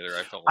didn't either.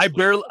 I felt I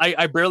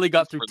barely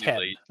got through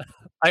 10.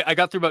 I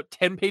got through about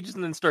 10 pages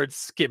and then started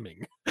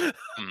skimming.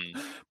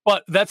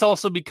 But that's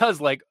also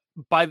because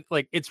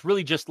it's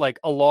really just like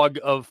a log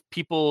of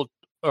people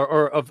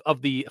or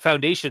of the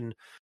Foundation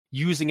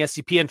using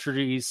SCP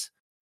entries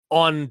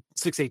on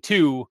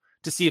 682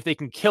 to see if they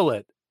can kill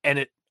it, and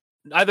it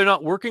either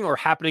not working or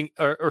happening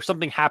or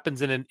something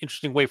happens in an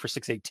interesting way for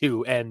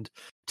 682 and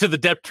to the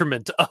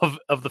detriment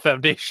of the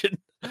Foundation.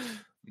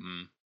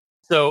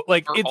 So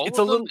like it's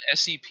a little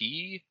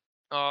SCP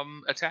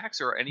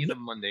attacks or any of the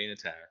mundane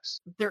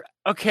attacks. They're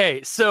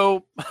okay,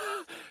 so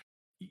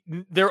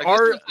there's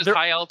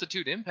high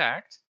altitude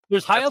impact.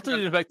 There's high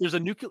altitude impact. There's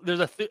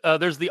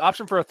there's the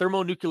option for a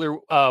thermonuclear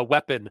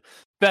weapon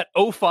that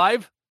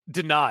O5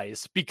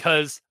 denies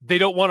because they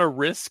don't want to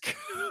risk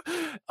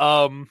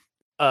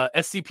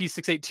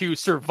SCP-682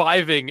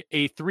 surviving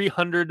a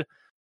 300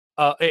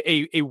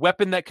 a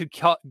weapon that could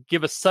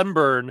give a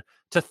sunburn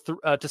to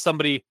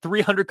somebody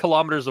 300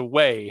 kilometers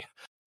away,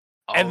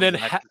 and then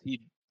you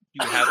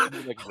have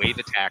to like wave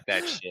attack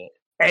that shit.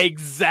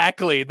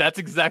 Exactly. That's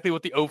exactly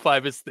what the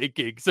O5 is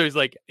thinking. So he's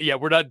like, yeah,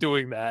 we're not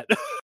doing that.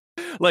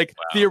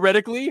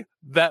 Theoretically,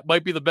 that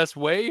might be the best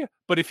way,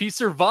 but if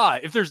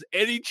there's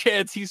any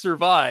chance he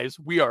survives,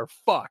 we are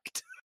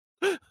fucked.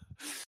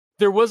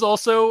 There was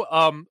also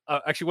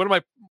actually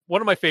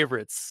one of my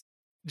favorites,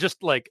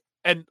 just like,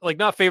 and like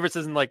not favorites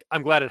isn't like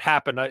I'm glad it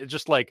happened. It's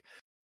just like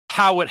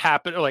how it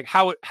happened, or like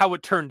how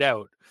it turned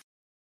out.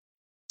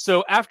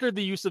 So after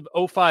the use of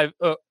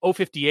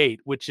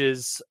 058, which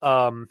is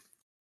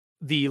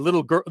the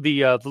little girl,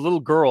 the little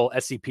girl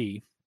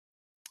SCP,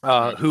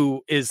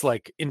 who is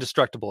like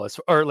indestructible,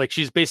 or like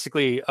she's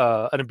basically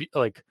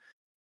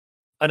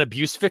an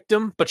abuse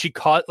victim, but she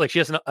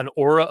has an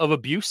aura of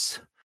abuse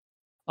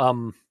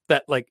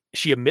that like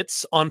she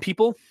emits on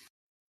people.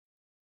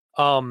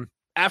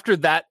 After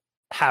that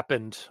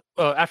happened,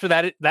 after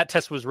that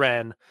test was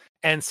ran,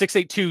 and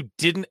 682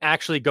 didn't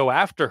actually go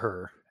after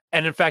her,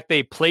 and in fact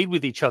they played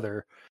with each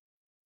other.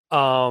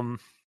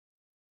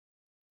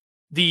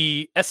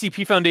 The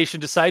SCP Foundation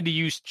decided to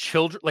use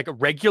children, like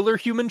regular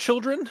human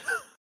children.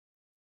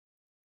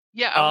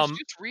 Yeah, I was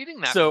just reading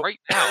that right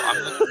now.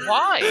 I'm like,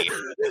 why?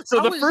 So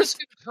How the is first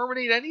this gonna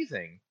terminate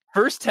anything?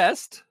 First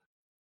test,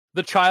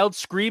 the child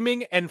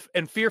screaming and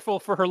fearful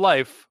for her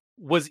life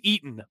was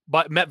eaten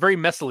very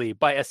messily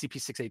by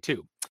SCP-682.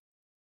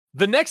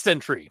 The next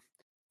entry,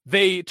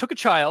 they took a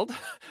child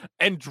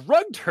and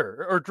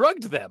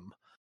drugged them,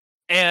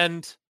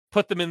 and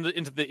put them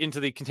into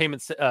the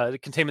containment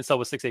cell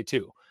with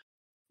 682.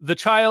 The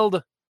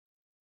child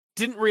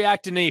didn't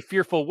react in a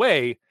fearful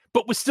way,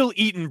 but was still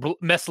eaten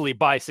messily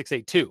by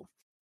 682.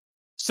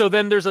 So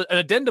then there's an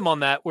addendum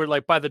on that where,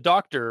 like, by the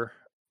doctor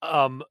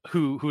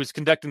who is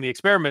conducting the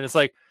experiment, it's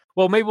like,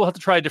 well, maybe we'll have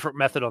to try a different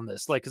method on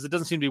this, like, because it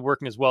doesn't seem to be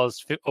working as well as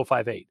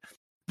 058.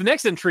 The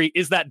next entry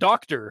is that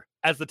doctor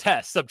as the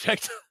test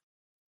subject,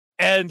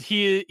 and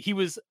he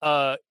was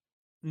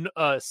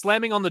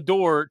slamming on the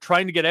door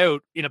trying to get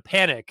out in a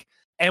panic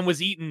and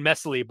was eaten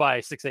messily by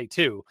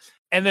 682.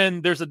 And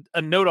then there's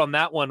a note on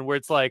that one where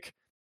it's like,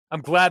 I'm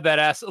glad that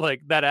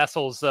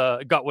asshole's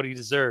got what he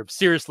deserved.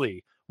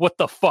 Seriously, what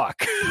the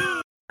fuck?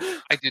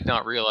 I did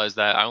not realize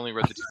that. I only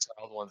read the two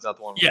child ones, not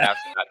the one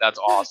after that. That's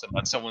awesome.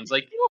 That someone's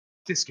like,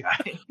 this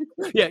guy.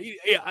 yeah.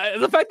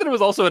 The fact that it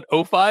was also an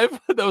 05,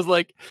 that was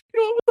like,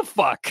 what the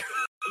fuck?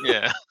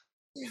 Yeah.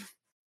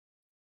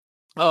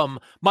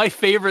 My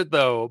favorite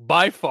though,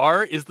 by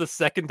far, is the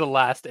second to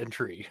last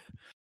entry.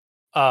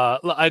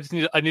 I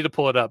need to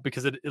pull it up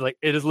because it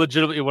is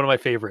legitimately one of my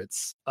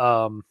favorites.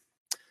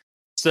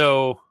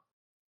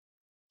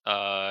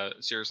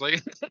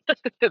 Seriously?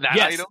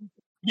 Yes. Item?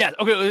 Yeah.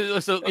 Okay.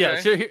 So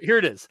here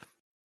it is.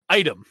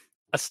 Item: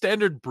 a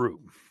standard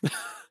broom.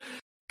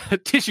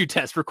 Tissue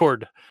test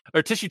record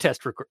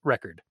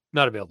record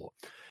not available.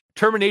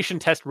 Termination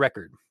test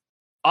record.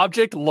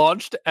 Object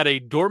launched at a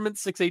dormant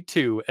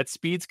 682 at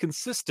speeds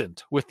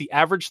consistent with the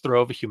average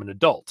throw of a human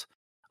adult.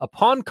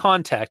 Upon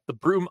contact, the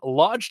broom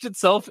lodged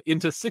itself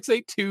into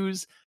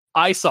 682's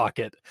eye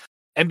socket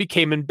and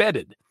became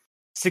embedded.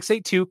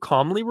 682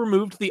 calmly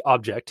removed the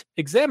object,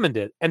 examined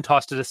it, and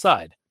tossed it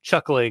aside,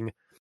 chuckling,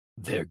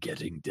 "They're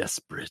getting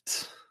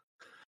desperate."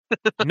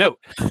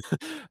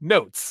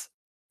 Notes.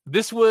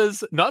 This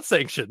was not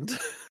sanctioned,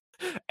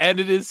 and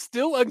it is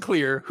still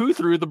unclear who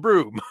threw the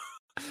broom.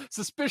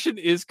 Suspicion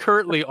is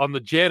currently on the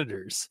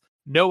janitors.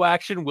 No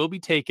action will be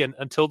taken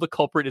until the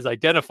culprit is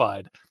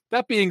identified.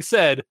 That being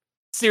said,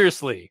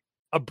 seriously,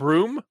 a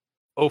broom?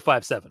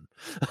 057.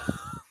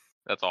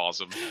 That's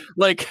awesome.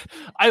 Like,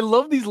 I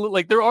love these,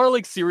 like, there are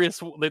like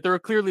serious, like, there are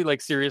clearly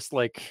like serious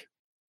like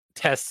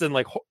tests and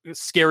like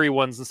scary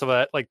ones and stuff like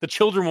that. Like the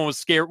children one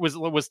was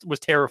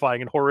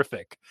terrifying and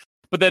horrific,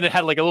 but then it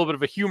had like a little bit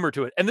of a humor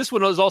to it. And this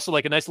one was also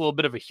like a nice little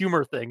bit of a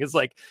humor thing. It's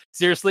like,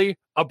 seriously,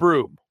 a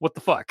broom? What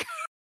the fuck?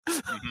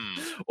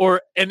 Mm-hmm.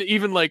 And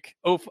even like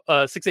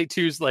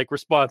 682's like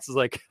response is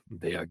like,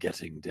 "They are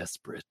getting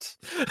desperate."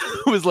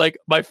 Was like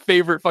my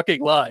favorite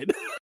fucking line.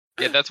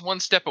 Yeah, that's one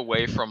step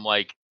away from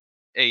like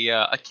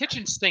a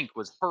kitchen sink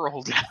was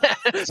hurled.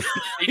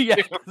 Yeah,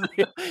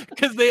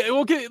 because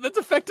that's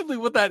effectively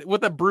what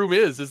that broom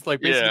is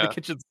like basically the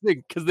kitchen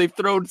sink, because they've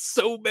thrown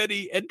so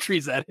many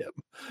entries at him,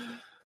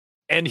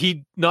 and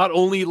he not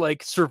only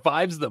like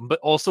survives them but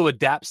also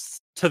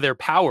adapts to their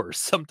powers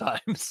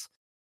sometimes.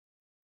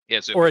 Yeah,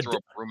 so if you throw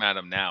a broom at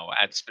him now,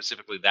 at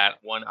specifically that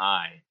one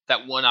eye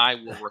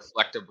will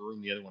reflect a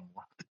broom the other one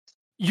won't.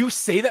 You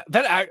say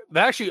that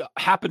actually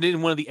happened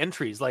in one of the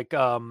entries, like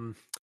so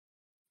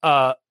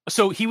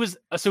he was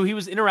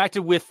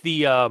interacted with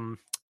the I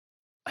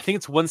think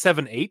it's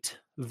 178,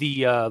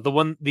 the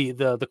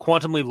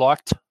quantumly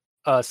locked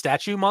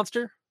statue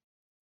monster.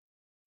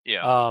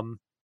 Yeah. Hang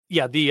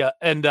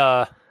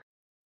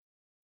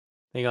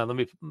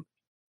on,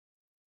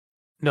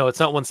 no, it's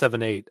not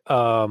 178.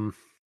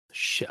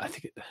 Shit, I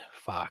think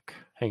fuck.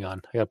 Hang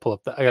on, I gotta pull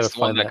up that. I gotta find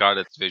the one that got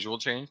its visual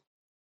change.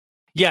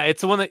 Yeah,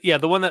 it's the one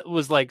that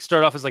was like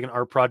started off as like an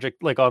art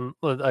project, like on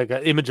like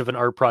an image of an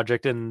art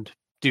project, and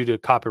due to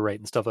copyright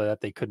and stuff like that,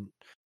 they couldn't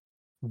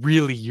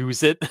really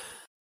use it.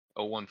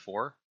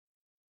 014?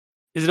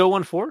 Is it 014?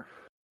 Or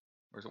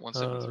is it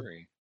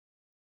 173?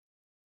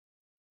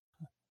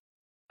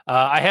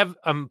 I'm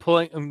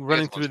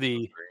running through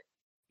the.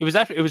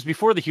 It was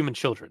before the human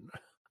children,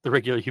 the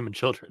regular human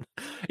children.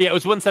 Yeah, it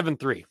was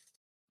 173.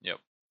 Yep.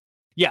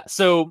 Yeah,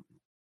 so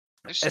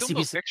there's still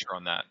no picture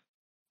on that.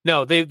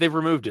 No, they've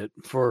removed it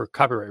for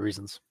copyright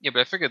reasons. Yeah,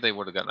 but I figured they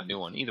would have gotten a new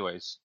one. Either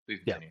ways, please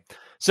continue. Yeah.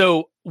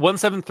 So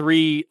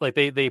 173, like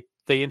they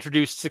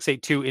introduced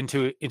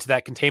 682 into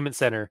that containment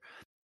center,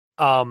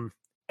 and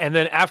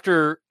then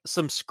after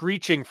some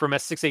screeching from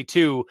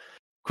S682,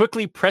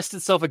 quickly pressed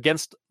itself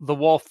against the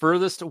wall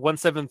furthest to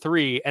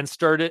 173 and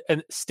started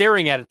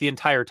staring at it the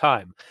entire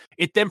time.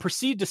 It then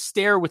proceeded to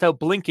stare without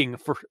blinking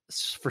for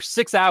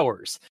 6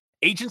 hours.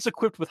 Agents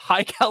equipped with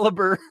high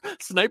caliber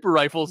sniper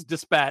rifles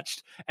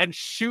dispatched and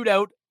shoot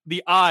out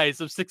the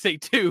eyes of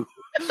 682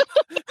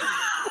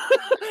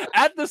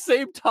 at the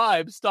same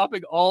time,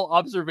 stopping all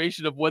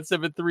observation of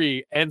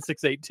 173 and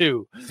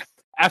 682.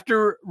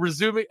 After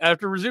resuming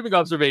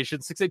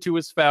observation, 682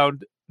 was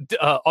found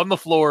on the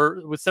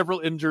floor with several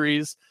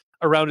injuries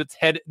around its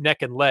head,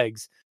 neck, and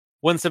legs.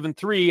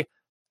 173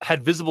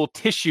 had visible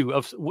tissue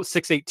of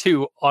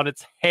 682 on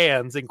its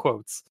hands, in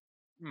quotes.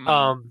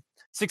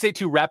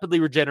 682 rapidly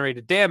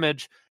regenerated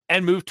damage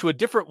and moved to a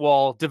different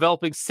wall,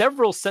 developing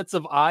several sets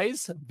of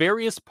eyes,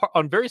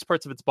 on various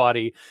parts of its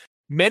body,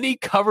 many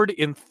covered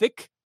in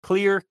thick,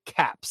 clear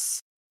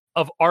caps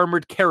of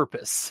armored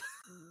carapace.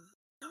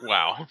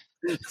 Wow.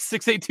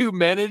 682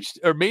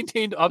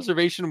 maintained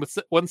observation with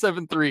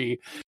 173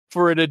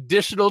 for an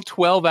additional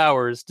 12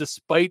 hours,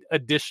 despite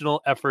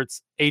additional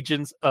efforts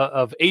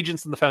of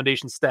agents and the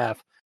Foundation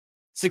staff.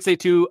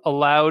 682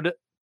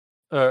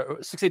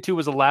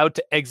 was allowed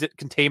to exit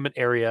containment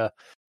area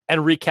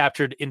and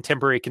recaptured in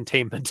temporary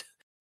containment.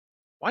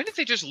 Why did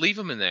they just leave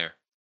him in there?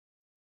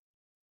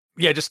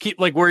 Yeah, just keep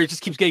where he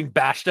just keeps getting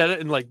bashed at it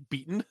and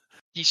beaten.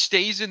 He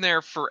stays in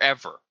there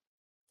forever.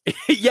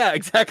 Yeah,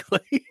 exactly.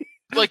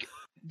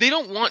 They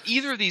don't want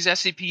either of these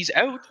SCPs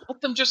out.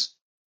 Let them just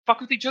fuck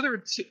with each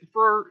other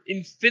for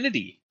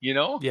infinity, you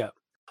know? Yeah.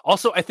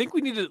 Also, I think we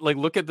need to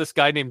look at this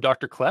guy named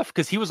Dr. Clef,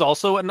 because he was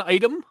also an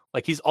item.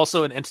 He's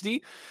also an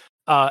entity.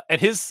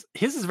 And his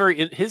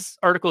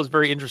article is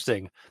very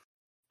interesting.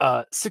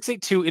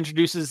 682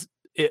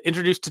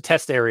 introduced to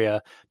test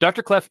area.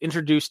 Dr. Clef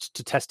introduced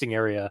to testing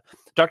area.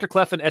 Dr.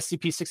 Clef and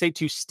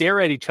SCP-682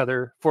 stare at each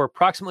other for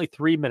approximately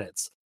 3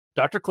 minutes.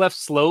 Dr. Clef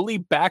slowly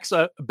backs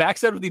out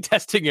of the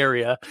testing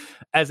area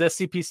as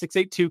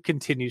SCP-682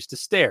 continues to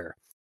stare.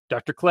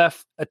 Dr.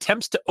 Clef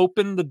attempts to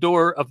open the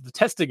door of the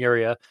testing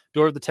area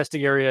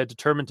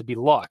determined to be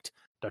locked.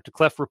 Dr.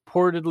 Clef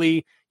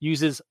reportedly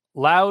uses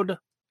loud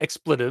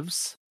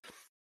expletives,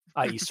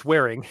 i.e.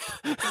 swearing,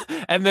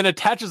 and then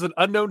attaches an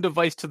unknown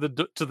device to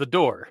the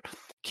door,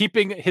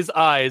 keeping his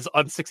eyes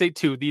on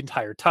 682 the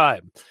entire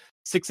time.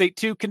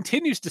 682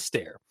 continues to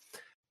stare.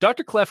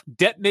 Dr. Clef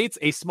detonates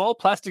a small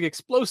plastic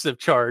explosive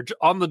charge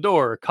on the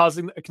door,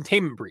 causing a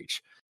containment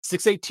breach.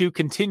 682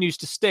 continues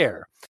to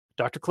stare.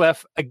 Dr.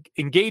 Clef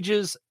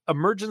engages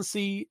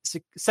emergency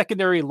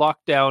secondary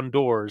lockdown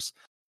doors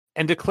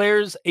and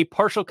declares a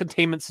partial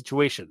containment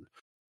situation.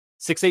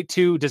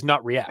 682 does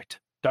not react.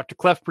 Dr.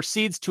 Clef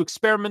proceeds to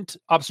experiment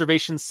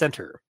observation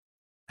center.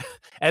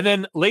 And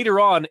then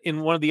later on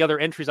in one of the other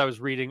entries I was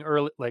reading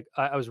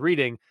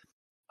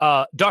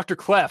Dr.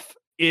 Clef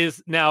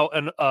is now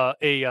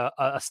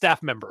a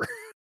staff member.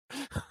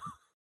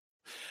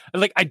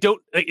 And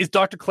is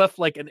Dr. Clef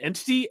an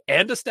entity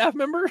and a staff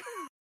member?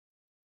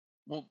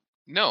 Well,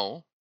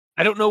 no.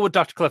 I don't know what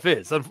Dr. Clef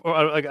is.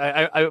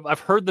 I've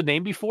heard the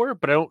name before,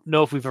 but I don't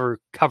know if we've ever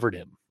covered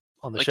him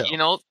on the show.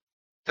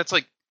 That's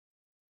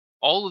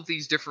all of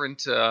these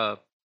different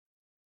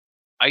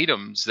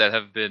items that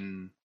have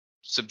been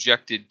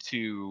subjected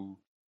to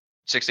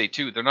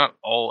 682. They're not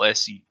all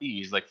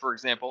SCPs. For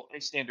example,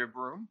 a standard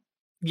broom.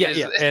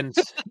 Yeah, and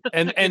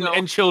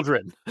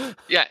children.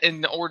 Yeah,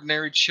 and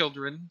ordinary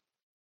children.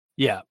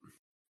 Yeah,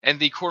 and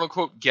the quote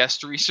unquote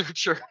guest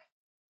researcher.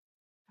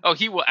 Oh,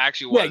 he was.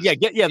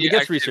 The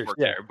guest researcher.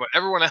 Yeah, there, but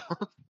everyone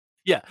else.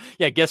 Yeah,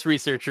 guest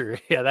researcher.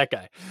 Yeah, that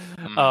guy.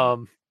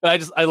 Mm.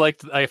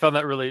 I found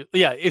that really.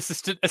 Yeah,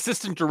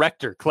 assistant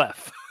director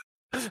Clef.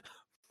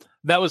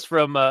 That was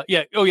from.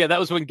 That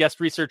was when guest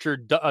researcher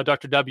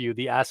Dr. W,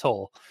 the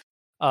asshole,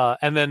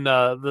 and then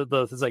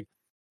it's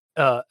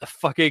a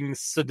fucking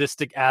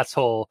sadistic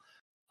asshole.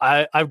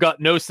 I've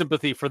got no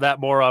sympathy for that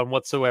moron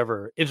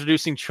whatsoever.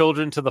 Introducing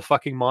children to the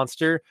fucking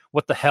monster.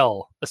 What the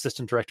hell,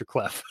 Assistant Director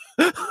Clef?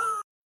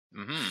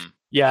 Mm-hmm.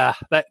 Yeah,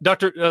 that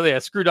Doctor. Oh yeah,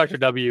 screw Dr.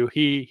 W.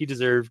 He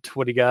deserved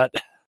what he got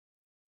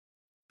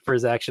for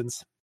his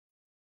actions.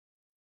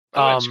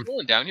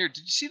 Scrolling down here,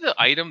 did you see the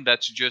item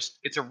that's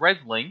it's a red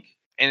link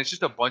and it's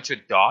just a bunch of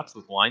dots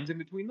with lines in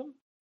between them?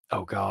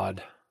 Oh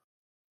god.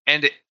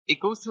 And it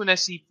goes to an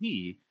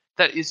SCP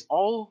that is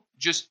all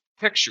just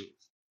pictures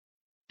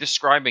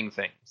describing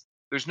things.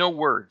 There's no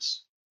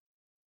words.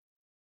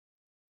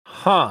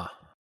 Huh.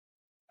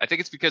 I think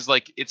it's because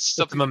it's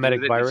something a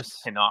mimetic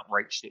virus. Cannot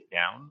write shit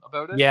down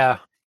about it. Yeah.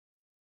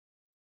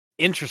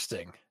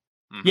 Interesting.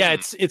 Mm-hmm. Yeah,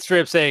 it's straight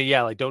up saying,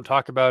 don't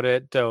talk about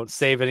it, don't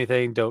save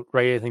anything, don't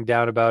write anything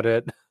down about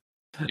it.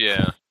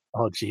 Yeah.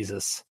 Oh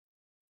Jesus.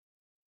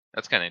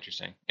 That's kind of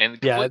interesting and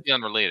completely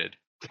unrelated.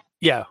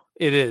 Yeah,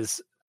 it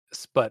is.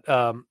 But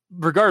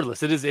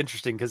regardless, it is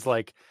interesting because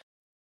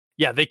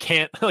they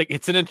can't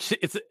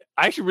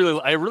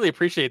I really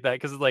appreciate that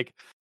because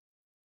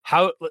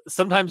how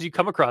sometimes you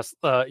come across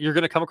you're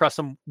going to come across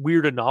some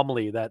weird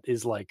anomaly that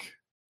is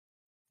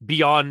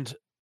beyond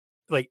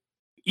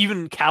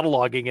even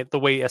cataloging it the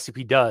way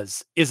SCP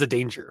does is a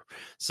danger.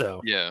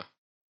 So yeah,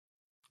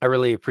 I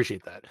really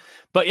appreciate that.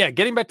 But yeah,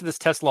 getting back to this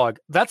test log,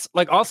 that's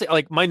like honestly,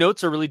 like my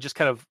notes are really just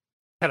kind of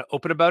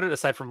open about it,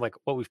 aside from like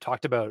what we've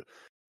talked about.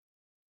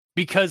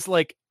 Because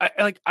like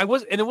I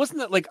was, and it wasn't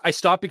that like I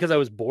stopped because I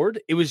was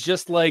bored. It was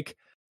just like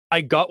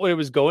I got where it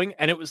was going,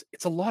 and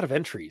it's a lot of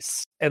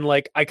entries, and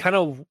like I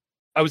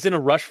was in a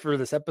rush for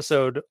this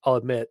episode, I'll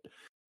admit.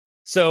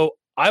 So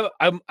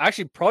I'm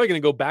actually probably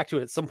going to go back to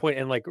it at some point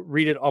and like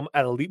read it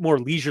at a more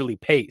leisurely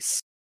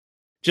pace,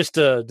 just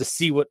to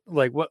see what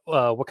kind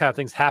of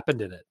things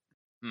happened in it.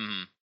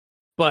 Mm-hmm.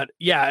 But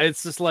yeah,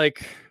 it's just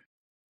like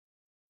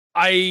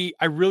I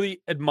really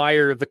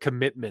admire the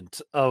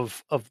commitment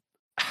of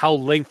how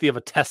lengthy of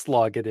a test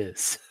log it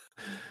is.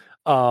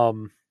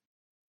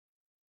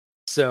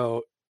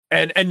 So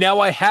and now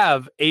I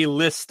have a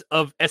list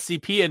of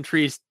SCP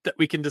entries that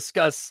we can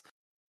discuss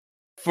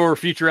for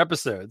future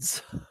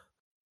episodes.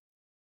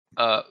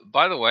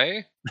 By the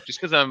way,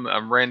 just because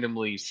I'm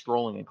randomly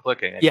scrolling and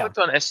clicking, I clicked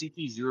on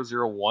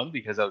SCP-001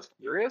 because I was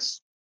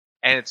curious,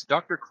 and it's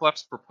Dr.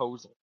 Clef's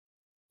proposal.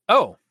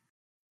 Oh,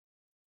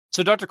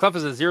 so Dr. Clef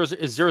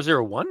is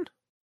 001?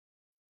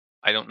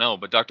 I don't know,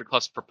 but Dr.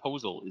 Clef's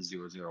proposal is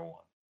 001.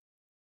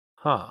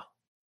 Huh.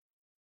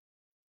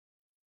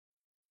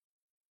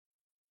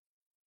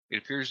 It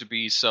appears to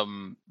be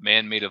some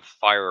man made of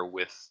fire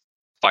with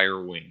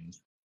fire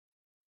wings.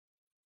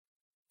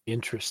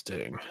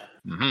 Interesting.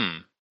 Mm-hmm.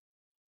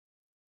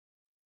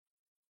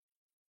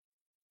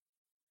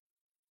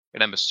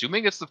 And I'm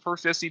assuming it's the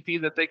first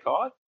SCP that they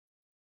caught?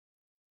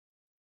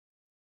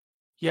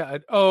 Yeah.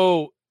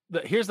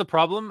 Here's the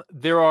problem.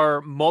 There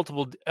are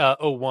multiple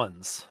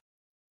 01s.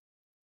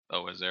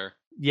 Oh, is there?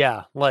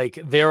 Yeah, like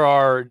there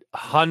are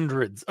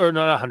hundreds, or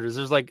not hundreds.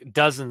 There's like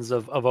dozens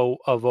of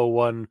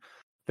 01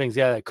 things.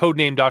 Yeah,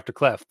 codename Dr.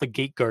 Clef, the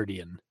Gate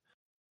Guardian,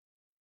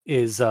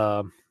 is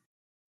Dr.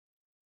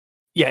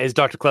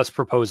 Clef's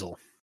proposal.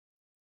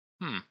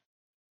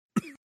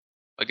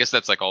 I guess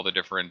that's like all the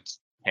different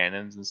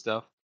canons and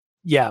stuff.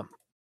 Yeah.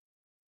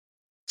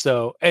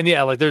 So, and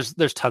yeah, like there's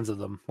tons of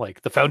them.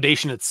 Like the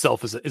Foundation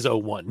itself is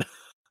 01.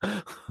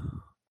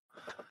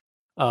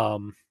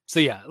 So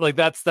yeah, like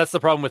that's the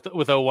problem with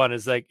 01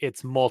 is like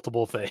it's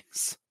multiple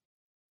things.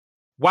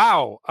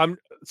 Wow.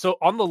 So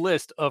on the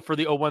list for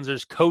the 01s,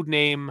 there's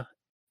codename,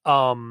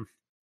 and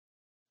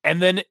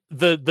then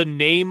the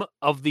name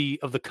of the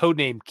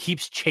codename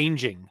keeps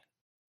changing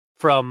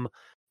from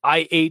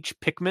IH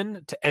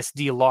Pikmin to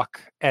SD Lock,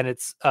 and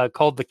it's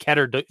called the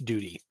Keter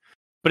Duty.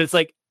 But it's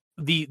like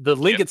the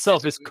link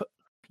itself is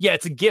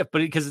it's a GIF, but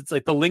because it's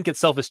like the link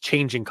itself is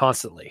changing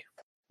constantly.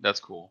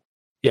 That's cool.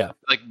 Yeah.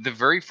 Like the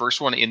very first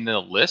one in the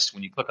list,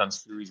 when you click on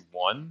Series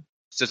 1, it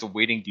says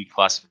awaiting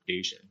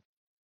declassification.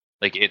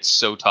 Like it's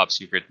so top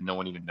secret, no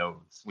one even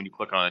knows. When you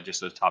click on it, it just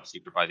says top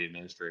secret by the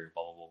administrator,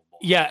 blah, blah, blah, blah.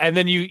 Yeah, and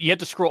then you have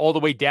to scroll all the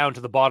way down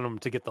to the bottom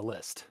to get the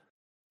list.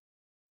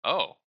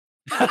 Oh.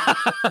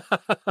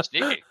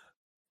 Sneaky.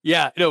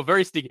 Yeah, no,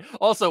 very sneaky.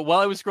 Also, while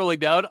I was scrolling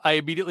down, I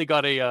immediately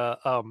got a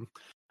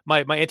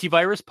my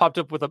antivirus popped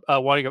up with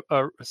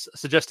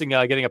suggesting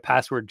getting a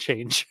password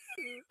change.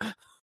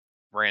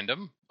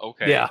 Random.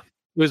 Okay. Yeah,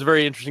 it was a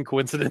very interesting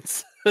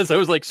coincidence as I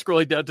was like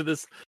scrolling down to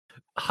this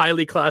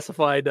highly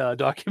classified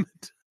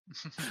document.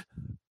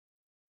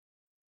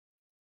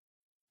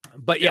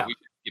 But yeah, we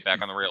get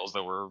back on the rails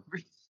though. We're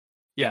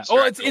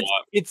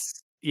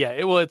it's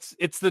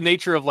the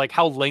nature of like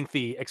how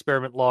lengthy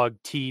experiment log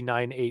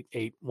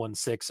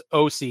T98816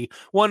 OC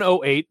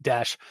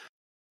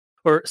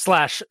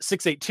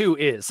 108-/682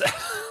 is.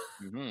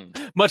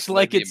 Mm-hmm. Much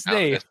like its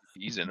name.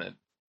 He's in it.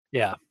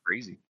 Yeah.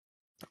 Crazy.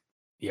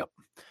 Yep.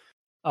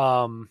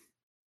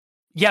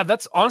 Yeah,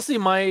 that's honestly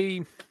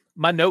my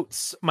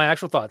notes, my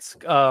actual thoughts.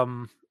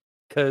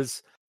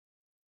 Because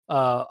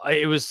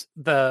I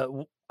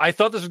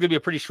thought this was gonna be a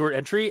pretty short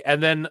entry,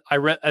 and then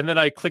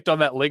I clicked on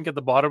that link at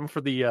the bottom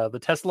for the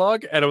test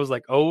log, and I was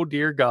like, oh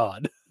dear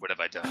God. What have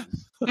I done?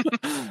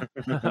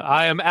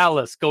 I am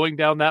Alice going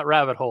down that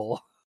rabbit hole.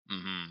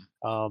 Mm-hmm.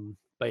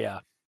 But yeah.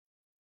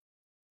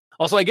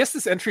 Also, I guess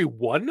this entry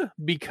won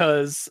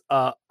because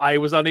I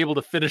was unable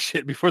to finish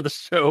it before the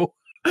show.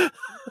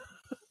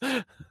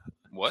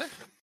 What?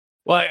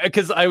 Well,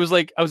 because I was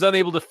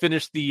unable to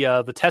finish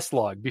the test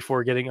log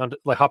before getting on,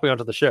 hopping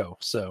onto the show.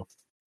 So,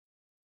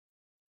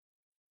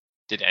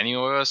 did any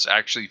of us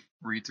actually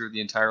read through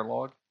the entire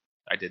log?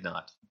 I did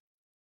not.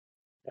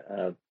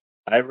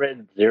 I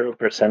read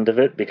 0% of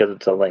it because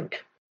it's a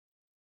link.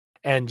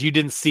 And you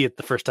didn't see it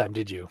the first time,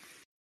 did you?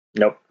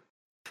 Nope.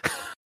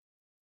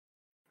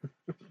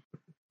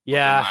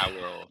 Yeah,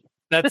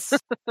 that's.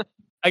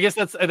 I guess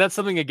that's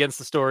something against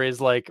the story. Is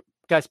like,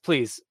 guys,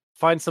 please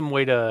find some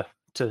way to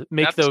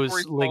make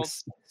those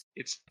links.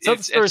 It's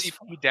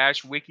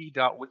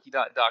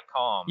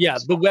scp-wiki.wiki.com. Yeah,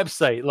 the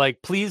website.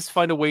 Like, please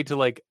find a way to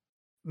like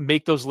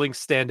make those links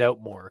stand out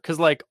more, because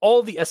like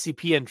all the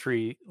SCP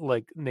entry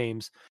like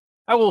names.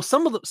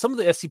 Some of the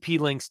SCP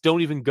links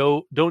don't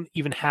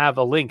even have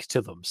a link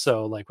to them.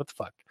 So like, what the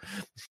fuck?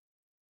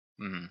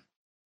 Mm-hmm.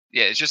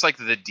 Yeah, it's just like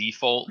the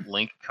default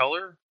link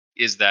color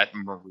is that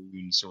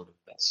maroon sort of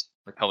that's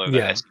the color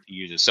that SCP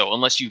uses. So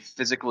unless you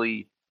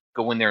physically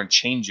go in there and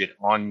change it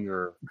on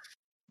your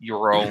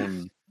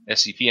own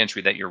SCP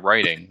entry that you're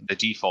writing, the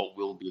default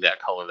will be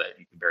that color that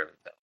you can barely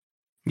tell.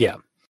 Yeah.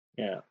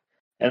 Yeah.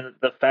 And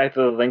the fact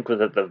that the link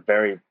was at the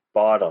very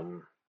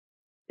bottom,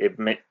 it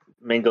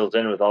mingles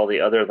in with all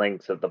the other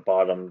links at the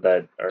bottom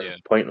that are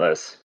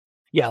pointless.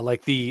 Yeah,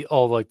 like the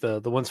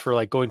ones for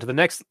like going to the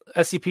next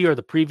SCP or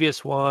the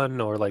previous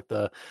one, or like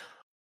the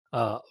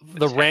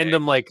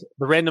random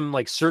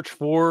search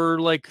for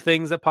like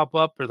things that pop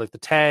up, or like the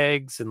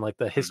tags and like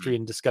the history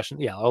and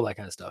discussion. Yeah, all that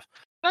kind of stuff.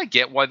 I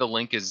get why the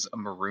link is a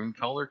maroon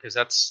color, because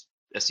that's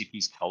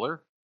SCP's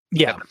color.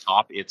 Yeah. At the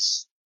top,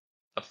 it's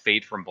a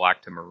fade from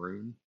black to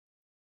maroon.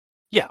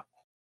 Yeah.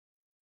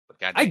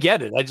 I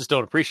get it. I just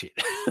don't appreciate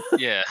it.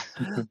 Yeah.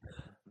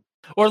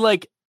 Or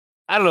like,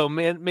 I don't know,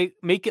 man,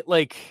 make it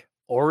like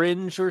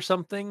orange or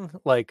something,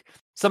 like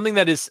something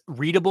that is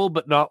readable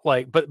but not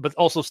like but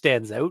also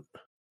stands out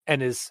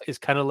and is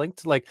kind of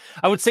linked. Like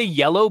I would say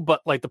yellow,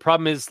 but like the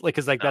problem is like,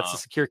 cuz like that's a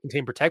secure,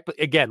 contain, protect, but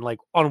again, like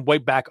on a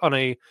white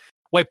background,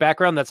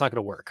 that's not going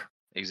to work.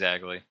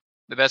 Exactly.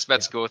 The best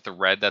bet's go with the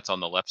red that's on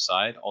the left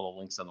side, all the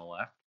links on the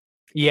left.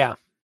 Yeah.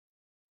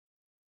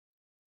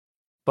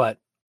 But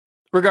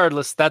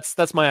regardless,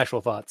 that's my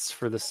actual thoughts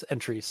for this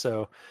entry.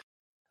 So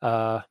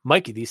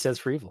Mikey, these says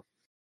for evil.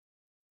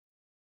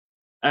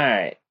 All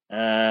right.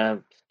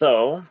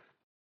 So,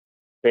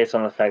 based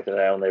on the fact that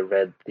I only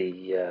read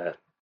the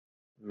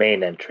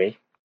main entry,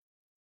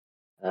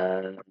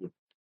 I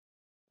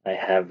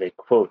have a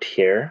quote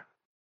here.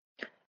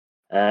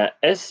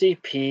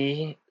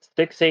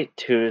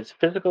 SCP-682's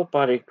physical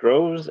body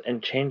grows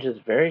and changes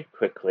very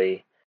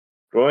quickly,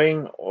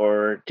 growing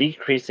or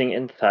decreasing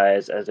in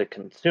size as it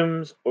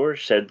consumes or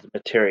sheds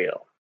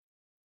material.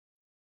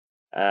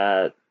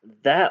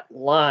 That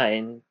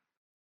line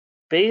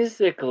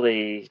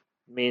basically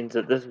means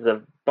that this is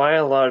a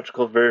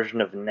biological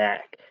version of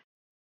NAC.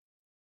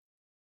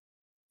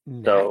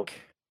 So,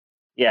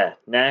 yeah,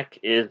 NAC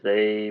is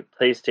a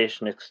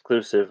PlayStation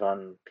exclusive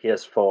on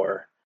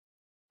PS4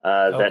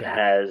 that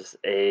has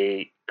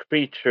a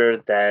creature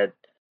that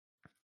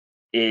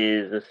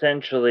is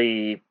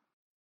essentially,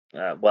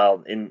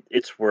 in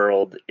its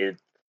world,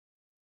 it's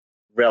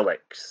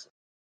relics.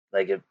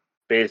 Like, it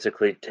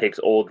basically takes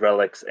old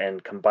relics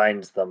and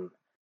combines them.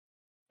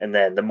 And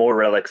then the more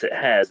relics it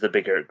has, the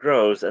bigger it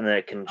grows, and then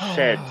it can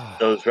shed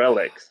those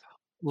relics.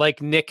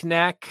 Like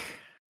knick-knack?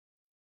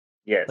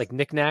 Yes. Like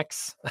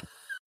knickknacks?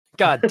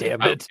 God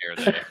damn it. How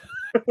dare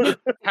they?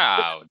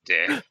 How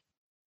dare.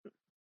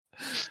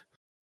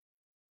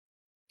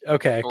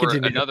 Okay, or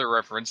continue. Another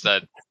reference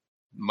that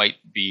might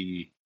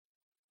be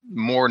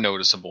more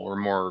noticeable or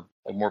more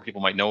people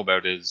might know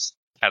about is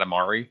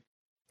Katamari.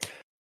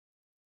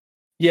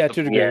 Yeah, to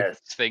a degree. Yes.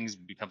 Things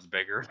becomes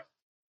bigger.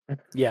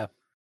 Yeah.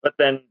 But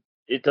then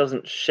it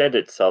doesn't shed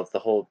itself. The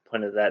whole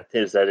point of that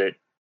is that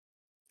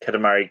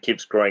Katamari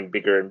keeps growing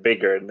bigger and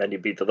bigger, and then you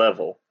beat the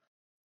level.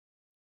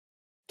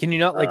 Can you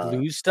not like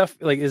lose stuff?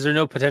 Like, is there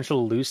no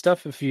potential to lose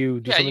stuff if you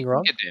do something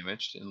wrong? You get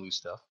damaged and lose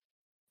stuff.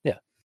 Yeah.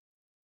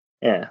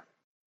 Yeah.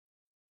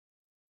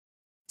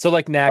 So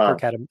like Knack or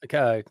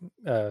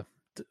Katamas.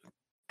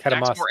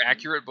 Knack's more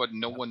accurate, but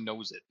no one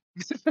knows it.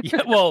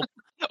 Yeah, well,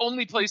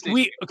 only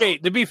PlayStation.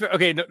 To be fair,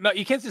 no,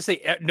 you can't just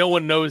say no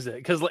one knows it,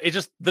 because it's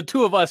just the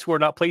two of us who are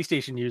not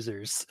PlayStation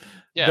users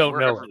don't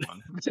know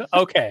everyone. It.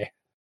 Okay.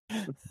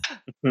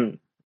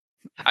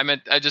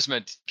 I just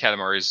meant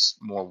Katamari is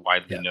more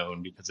widely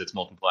known because it's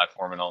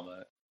multi-platform and all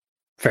that.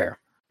 Fair.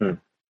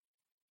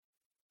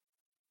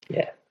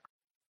 Yeah.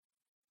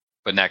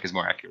 But Knack is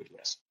more accurate,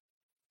 yes.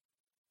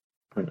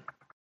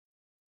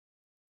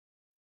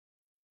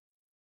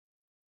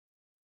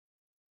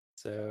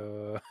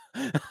 So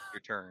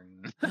your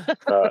turn.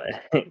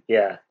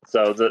 Yeah.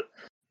 So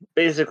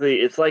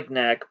basically it's like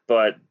Knack,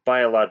 but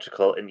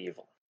biological and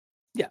evil.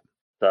 Yeah.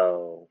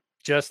 So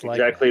just like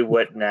exactly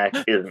what Knack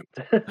isn't.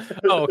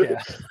 Oh, okay.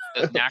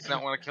 Does Knack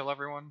not want to kill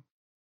everyone?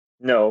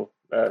 No.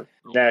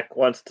 Knack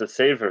wants to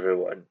save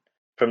everyone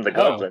from the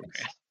goblins.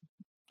 Okay.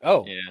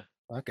 Oh. Yeah.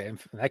 Okay. In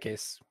that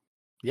case,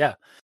 yeah.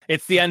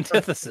 It's the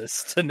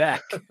antithesis to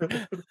Knack.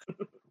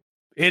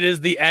 It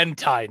is the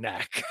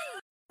anti-Knack.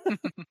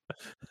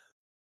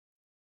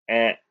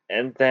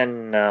 And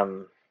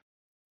then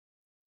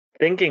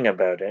thinking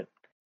about it,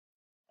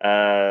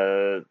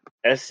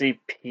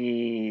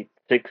 SCP-682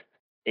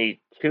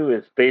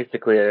 is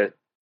basically a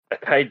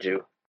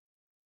kaiju.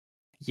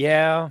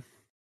 Yeah,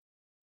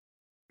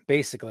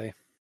 basically.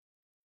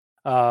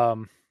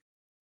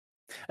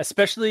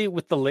 Especially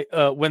with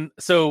the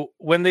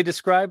when they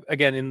describe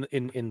again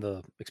in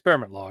the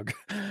experiment log,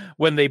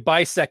 when they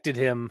bisected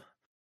him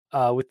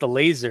with the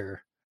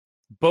laser,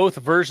 both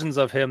versions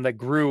of him that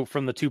grew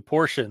from the two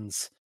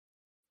portions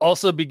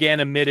also began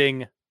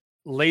emitting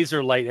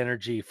laser light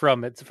energy from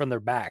their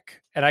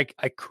back, and I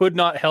could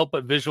not help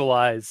but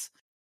visualize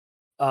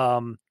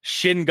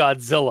Shin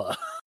Godzilla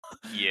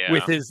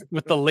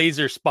with the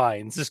laser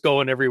spines just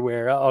going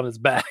everywhere on his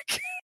back.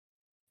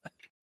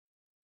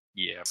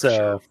 Yeah. So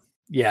sure.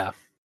 Yeah.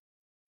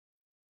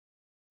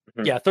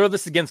 Yeah, throw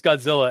this against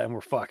Godzilla and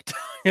we're fucked.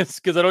 It's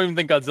because I don't even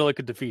think Godzilla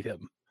could defeat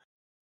him.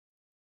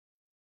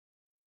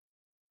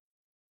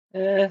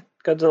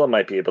 Godzilla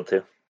might be able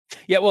to.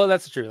 Yeah, well,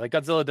 that's true. Like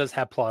Godzilla does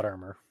have plot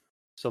armor,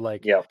 so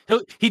like, yeah,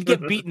 he'd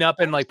get beaten up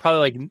and like probably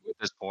like at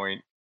this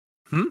point.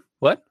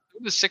 What?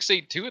 It was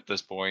 682 at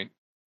this point.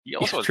 He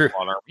also has true.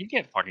 plot armor. He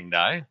can't fucking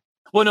die.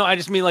 Well, no, I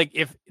just mean like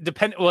if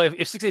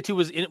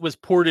 682 was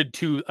ported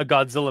to a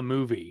Godzilla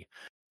movie,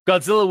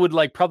 Godzilla would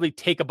like probably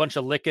take a bunch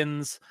of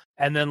lickings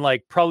and then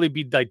like probably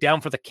be like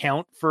down for the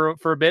count for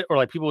a bit, or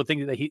like people would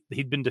think that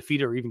he'd been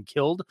defeated or even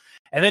killed,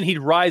 and then he'd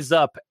rise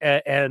up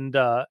and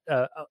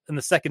in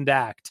the second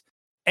act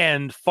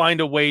and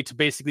find a way to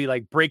basically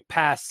like break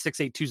past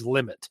 682's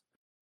limit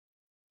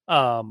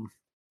of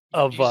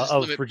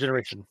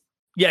regeneration.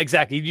 Yeah,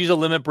 exactly. He'd use a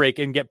limit break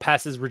and get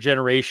past his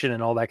regeneration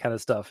and all that kind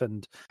of stuff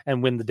and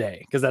win the day,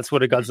 because that's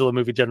what a Godzilla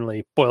movie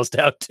generally boils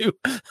down to.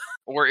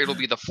 Or it'll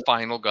be the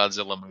final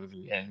Godzilla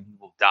movie and he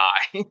will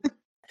die.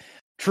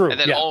 True. And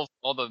then all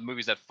the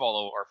movies that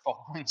follow are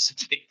following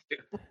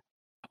 682.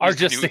 Are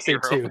just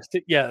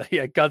 682. Yeah.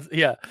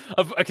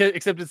 Okay,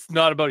 except he's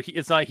not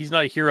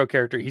a hero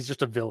character, he's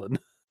just a villain.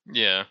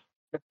 Yeah.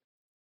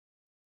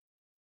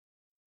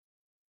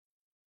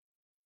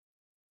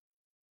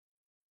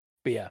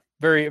 But yeah,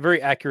 very, very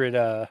accurate.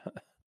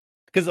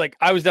 Because like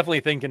I was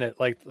definitely thinking it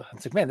like,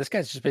 it's like, man, this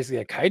guy's just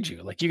basically a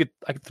kaiju. Like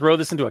I could throw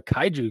this into a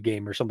kaiju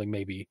game or something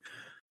maybe,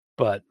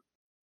 but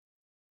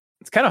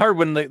it's kind of hard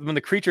when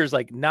the creature is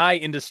like nigh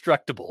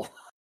indestructible.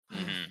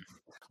 Mm-hmm.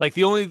 Like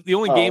the only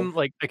game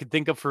like I could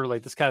think of for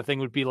like this kind of thing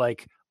would be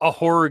like a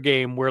horror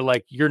game where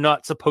like you're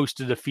not supposed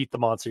to defeat the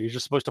monster, you're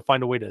just supposed to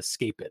find a way to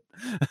escape it.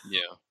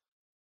 Yeah.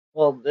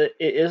 Well,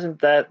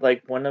 isn't that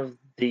like one of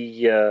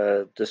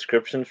the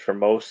descriptions for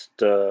most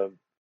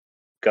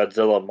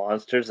Godzilla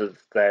monsters is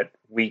that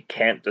we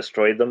can't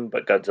destroy them,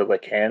 but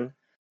Godzilla can?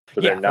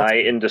 So they're nigh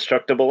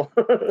indestructible.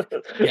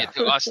 Yeah,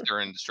 to us,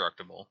 they're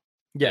indestructible.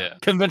 Yeah.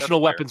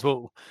 Conventional weapons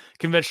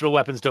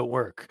don't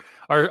work.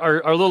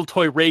 Our little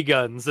toy ray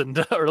guns and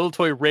our little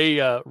toy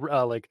ray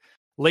like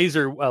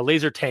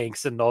laser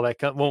tanks and all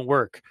that won't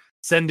work.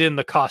 Send in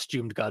the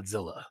costumed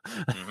Godzilla.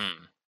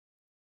 Mm-hmm.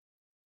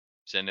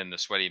 Send in the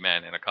sweaty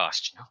man in a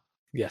costume.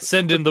 Yeah,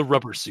 send in the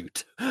rubber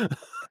suit.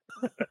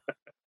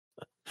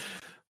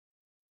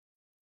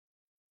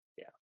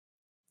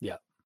 Yeah.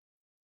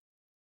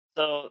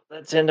 So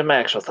that's into my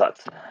actual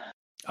thoughts.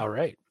 All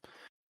right.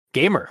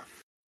 Gamer.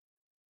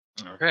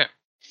 Okay.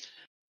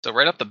 So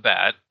right off the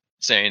bat,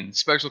 saying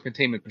special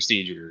containment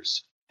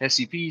procedures.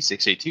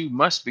 SCP-682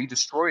 must be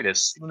destroyed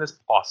as soon as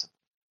possible.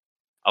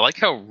 I like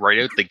how right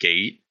out the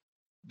gate,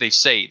 they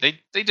say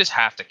they just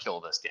have to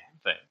kill this damn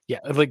thing. Yeah,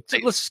 like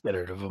let's just get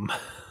rid of them.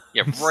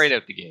 Yeah, right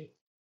out the gate.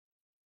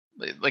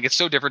 Like it's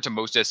so different to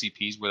most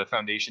SCPs where the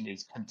Foundation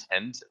is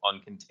content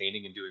on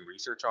containing and doing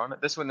research on it.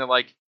 This one they're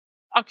like,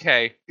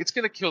 okay, it's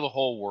gonna kill the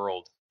whole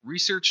world.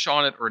 Research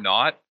on it or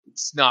not,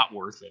 it's not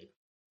worth it.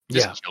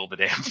 Just kill the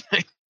damn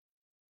thing.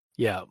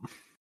 Yeah.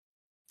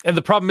 And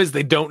the problem is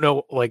they don't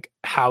know like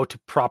how to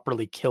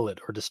properly kill it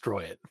or destroy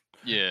it.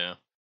 Yeah.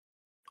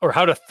 Or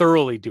how to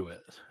thoroughly do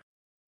it.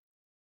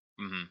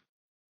 Mm-hmm.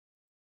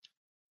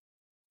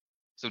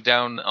 So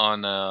down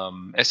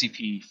on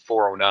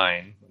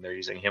SCP-409, when they're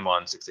using him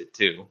on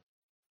 682,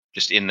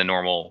 just in the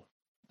normal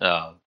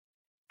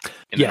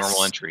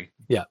normal entry.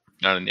 Yeah.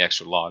 Not in the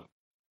extra log.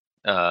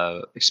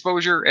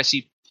 Exposure,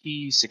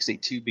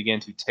 SCP-682 began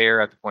to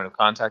tear at the point of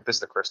contact. This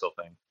is the crystal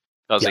thing.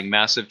 Causing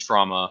massive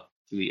trauma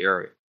to the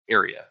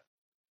area.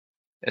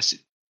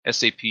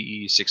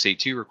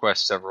 SCP-682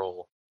 requests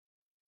several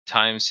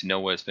times to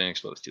know what it's been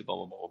exposed to, blah,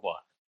 blah, blah, blah, blah.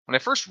 When I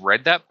first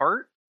read that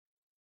part,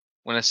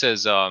 when it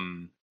says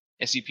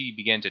SCP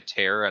began to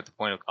tear at the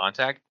point of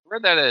contact, I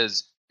read that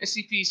as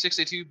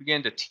SCP-682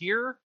 began to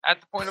tear at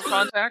the point of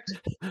contact.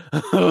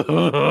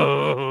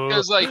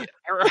 Because, like,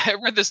 I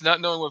read this not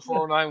knowing what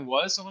 409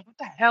 was, so I'm like, what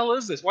the hell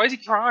is this? Why is he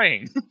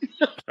crying?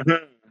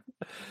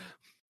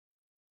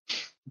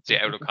 See,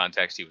 out of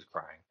context, he was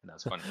crying. And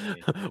that's funny.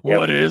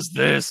 What is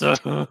this?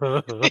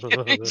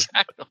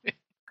 Exactly.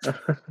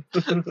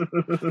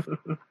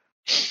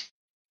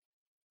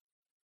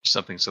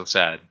 Something so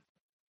sad.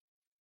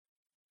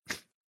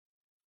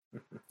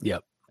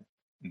 Yep.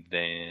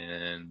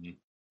 Then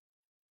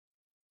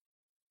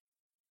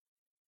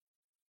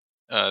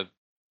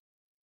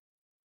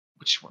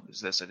which one is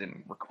this? I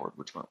didn't record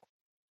which one.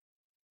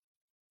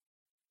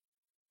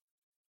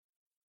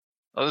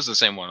 Oh, this is the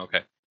same one.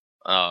 Okay.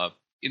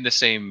 In the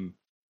same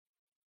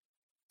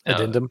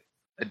addendum.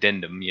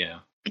 Addendum, yeah.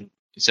 It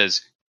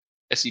says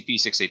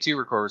SCP-682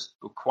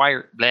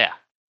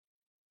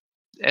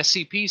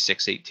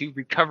 SCP-682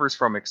 recovers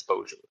from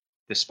exposure,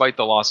 despite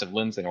the loss of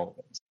limbs and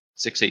organs.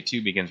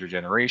 682 begins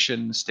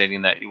regeneration,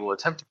 stating that it will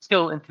attempt to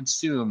kill and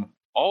consume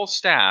all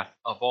staff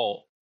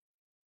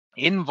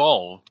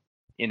involved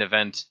in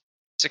event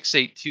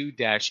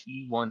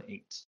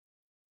 682-E18.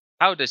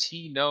 How does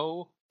he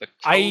know the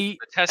code, the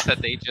test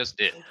that they just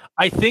did?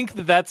 I think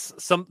that's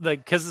something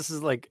because this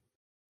is a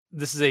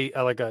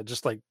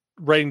just like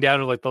writing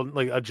down like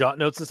jot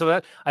notes and stuff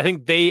like that. I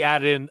think they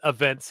add in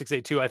event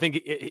 682. I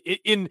think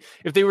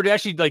if they were to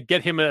actually like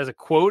get him as a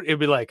quote, it'd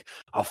be like,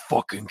 "I'll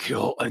fucking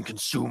kill and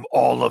consume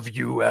all of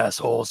you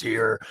assholes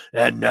here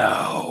and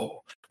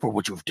now for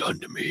what you've done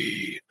to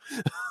me."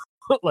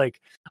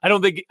 Like I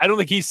don't think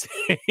he's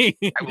saying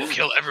I will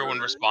kill everyone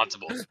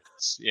responsible.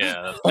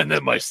 Yeah. And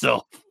then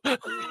myself.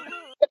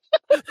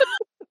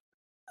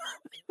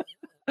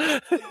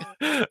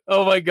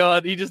 Oh my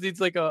god, he just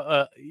needs like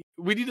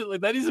we need to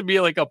like that needs to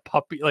be like a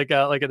puppy, like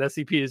an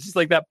SCP. It's just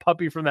like that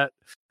puppy from that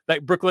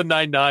Brooklyn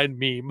Nine-Nine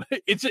meme.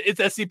 It's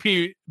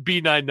SCP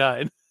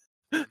B99.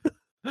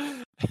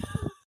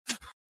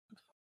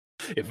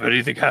 If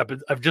anything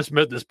happens, I've just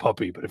met this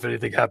puppy, but if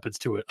anything happens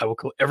to it, I will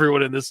kill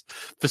everyone in this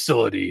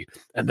facility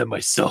and then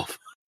myself.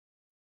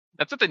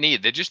 That's what they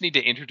need. They just need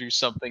to introduce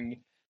something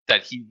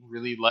that he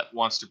really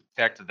wants to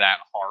protect that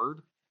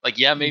hard. Like,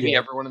 maybe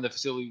everyone in the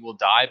facility will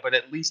die, but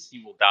at least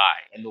he will die,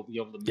 and they'll be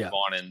able to move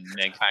on, and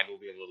mankind will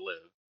be able to live.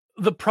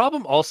 The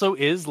problem also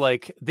is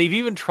like they've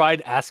even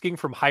tried asking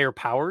from higher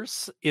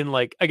powers in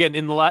like again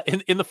in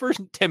the first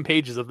 10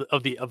 pages of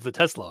the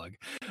test log.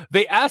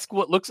 They ask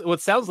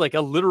what sounds like a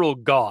literal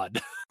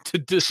god to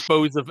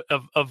dispose of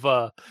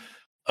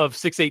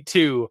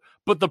 682,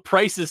 but the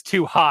price is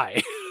too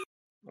high.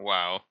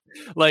 Wow.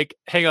 Like,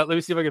 hang on, let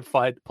me see if I can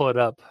pull it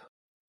up.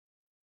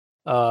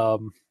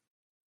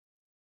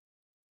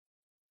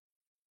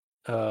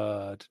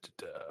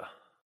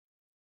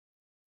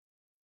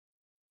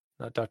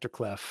 Not Dr.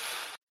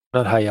 Clef,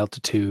 not High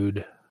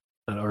Altitude,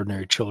 not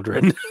Ordinary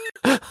Children.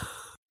 Might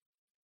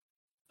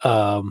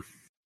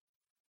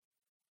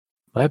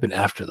have been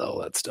after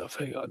all that stuff.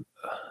 Hang on.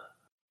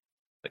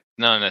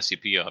 Not an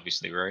SCP,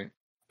 obviously, right?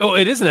 Oh,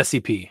 it is an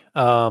SCP.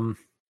 Not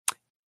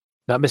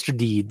Mr.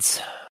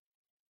 Deeds.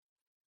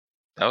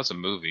 That was a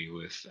movie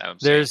with Adam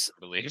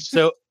Sandler.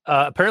 So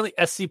apparently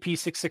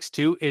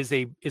SCP-662 is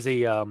a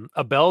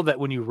bell that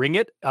when you ring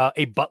it,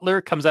 a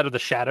butler comes out of the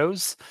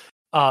shadows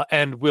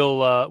and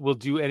will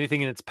do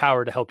anything in its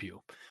power to help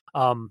you.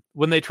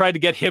 When they tried to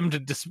get him to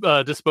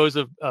dispose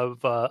of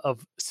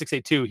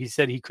 682, he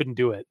said he couldn't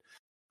do it.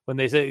 When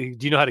they say,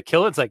 "Do you know how to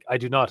kill it?" It's like, "I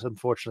do not,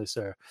 unfortunately,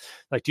 sir."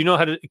 Like, "Do you know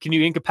how to? Can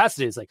you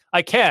incapacitate?" It's like,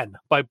 "I can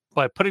by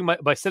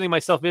sending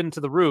myself into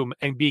the room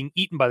and being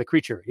eaten by the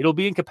creature. It'll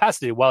be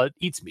incapacitated while it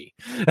eats me."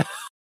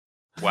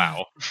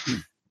 Wow.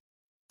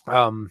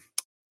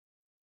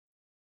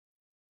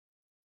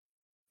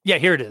 Yeah,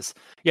 here it is.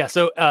 Yeah,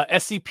 so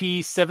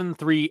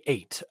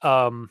SCP-738.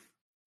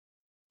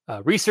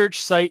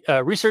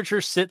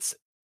 Researcher sits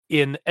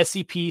in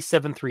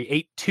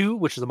SCP-738-2,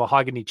 which is a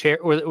mahogany chair,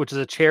 which is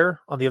a chair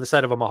on the other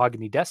side of a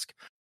mahogany desk,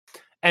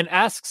 and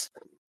asks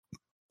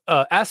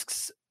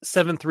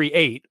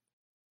 738,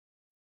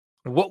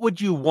 "What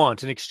would you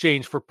want in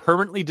exchange for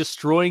permanently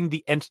destroying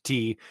the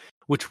entity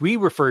which we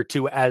refer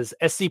to as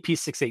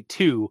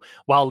SCP-682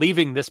 while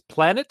leaving this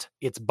planet,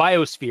 its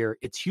biosphere,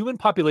 its human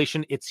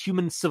population, its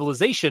human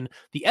civilization,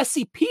 the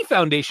SCP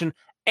Foundation,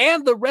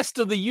 and the rest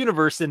of the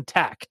universe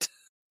intact?"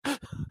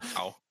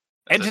 Oh,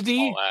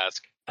 entity.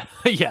 Ask.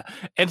 Yeah,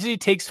 entity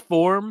takes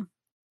form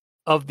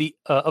of the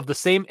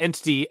same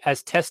entity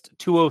as Test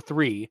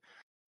 203.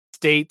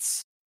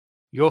 States,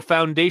 "Your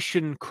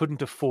foundation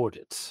couldn't afford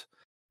it,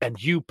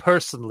 and you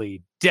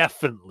personally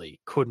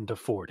definitely couldn't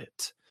afford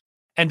it,"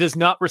 and does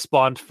not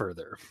respond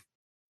further.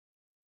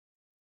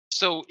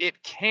 So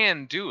it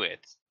can do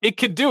it. It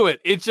can do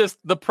it. It's just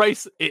the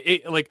price.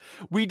 Like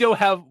we don't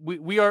have.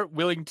 We aren't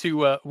willing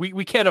to.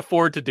 We can't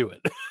afford to do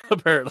it.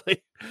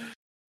 Apparently.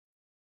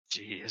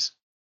 Jeez.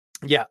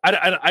 Yeah,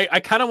 I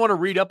kind of want to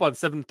read up on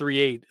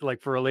 738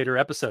 like for a later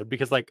episode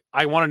because like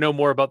I want to know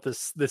more about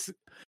this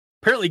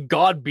apparently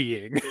god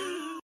being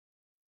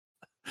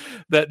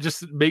that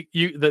just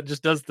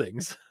does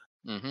things.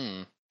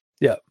 Mm-hmm.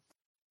 Yeah.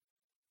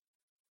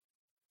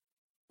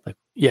 Like,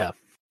 yeah.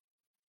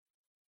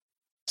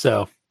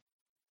 So.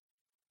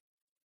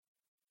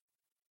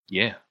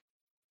 Yeah.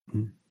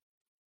 Mm-hmm.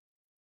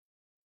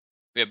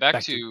 Yeah.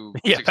 Back to you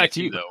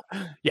though.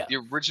 Yeah. The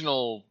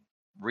original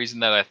reason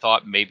that I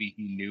thought maybe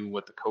he knew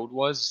what the code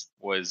was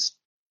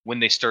when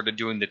they started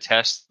doing the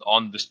test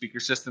on the speaker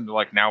system. They're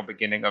like, "Now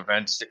beginning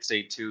event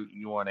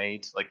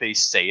 682E18." Like they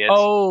say it.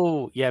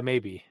 Oh, yeah,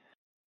 maybe.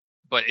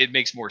 But it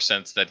makes more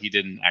sense that he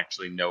didn't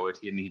actually know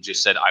it, and he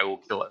just said, "I will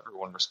kill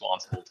everyone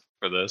responsible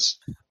for this."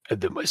 And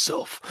then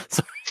myself.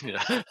 Sorry.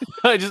 Yeah.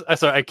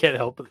 I can't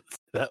help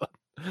that one.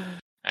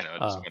 I know,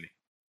 it's funny.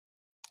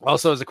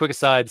 Also, as a quick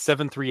aside,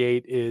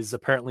 738 is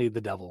apparently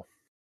the devil.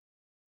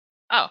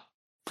 Oh.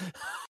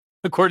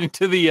 According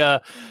to the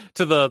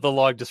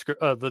log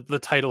the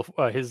title,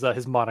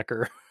 his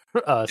moniker,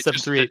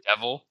 738.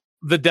 Devil?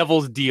 The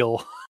devil's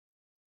deal.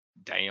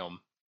 Damn.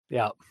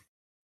 Yeah.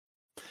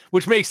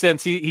 Which makes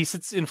sense. He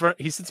sits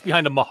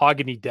behind a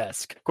mahogany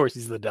desk. Of course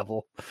he's the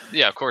devil.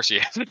 Yeah, of course he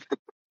is.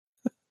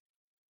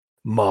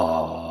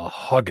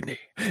 Mahogany.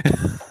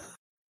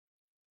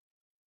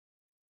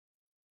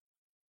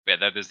 Yeah,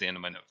 that is the end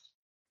of my notes.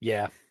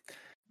 Yeah.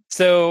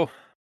 So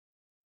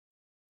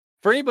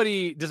For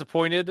anybody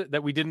disappointed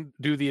that we didn't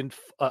do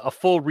a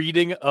full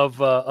reading of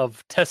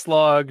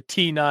Testlog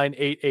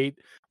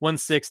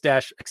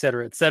T98816-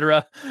 et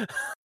cetera,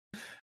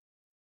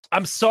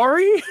 I'm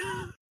sorry,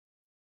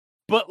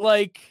 but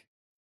like,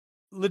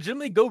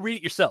 legitimately go read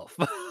it yourself.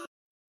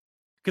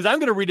 Because I'm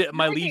going to read it at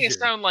my leisure. It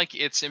sound like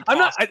it's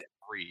impossible to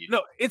read.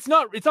 No, it's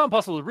not. It's not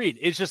impossible to read.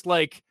 It's just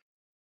like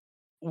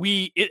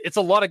it's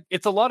a lot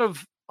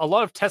of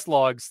test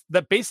logs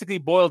that basically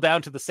boil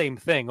down to the same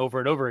thing over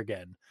and over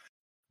again.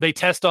 They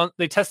test to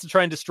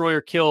try and destroy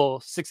or kill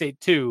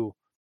 682.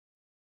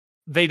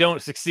 They don't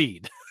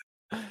succeed,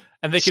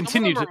 and they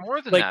continue to.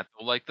 More than that,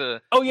 though. Like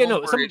the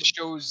it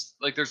shows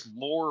like there's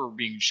lore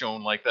being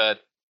shown like that.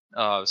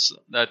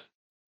 That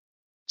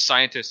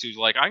scientist who's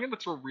like, I'm going to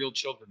throw real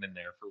children in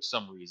there for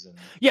some reason.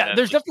 Yeah,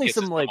 there's definitely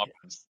some like,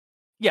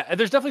 yeah,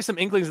 there's definitely some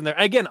inklings in there.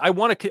 Again, I'm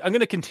going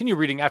to continue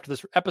reading after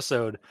this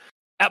episode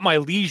at my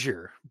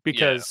leisure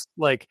because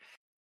but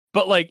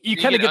you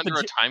kind of get under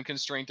a time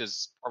constraint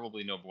is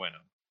probably no bueno.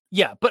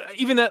 Yeah, but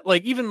even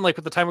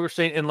with the time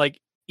constraint and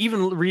like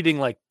even reading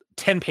like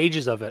 10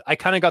 pages of it, I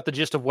kind of got the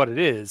gist of what it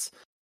is.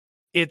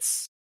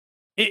 It's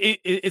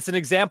an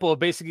example of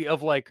basically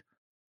of like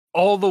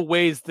all the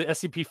ways the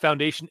SCP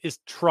Foundation is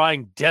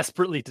trying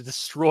desperately to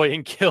destroy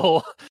and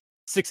kill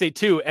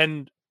 682,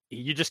 and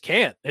you just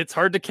can't. It's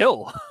hard to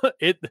kill.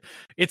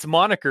 Its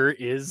moniker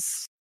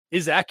is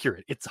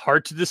accurate. It's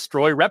hard to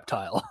destroy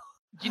Reptile.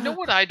 You know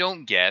what I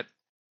don't get?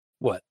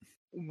 What?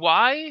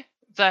 Why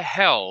the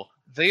hell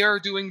they are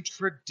doing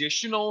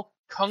traditional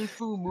kung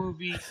fu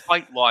movie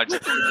fight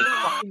logic with this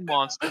fucking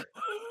monster?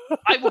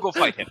 I will go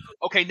fight him.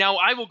 Okay, now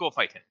I will go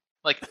fight him.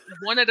 Like,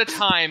 one at a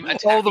time.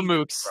 All the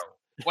mooks.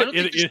 Why don't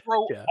you just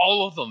throw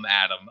all of them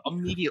at him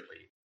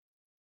immediately?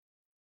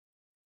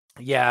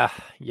 Yeah.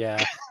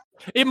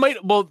 It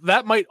might. Well,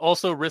 that might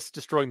also risk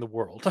destroying the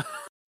world.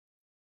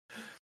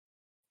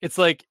 It's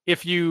like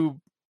if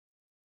you,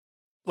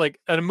 like,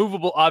 an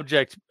immovable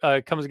object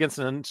comes against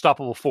an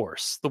unstoppable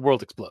force, the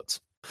world explodes.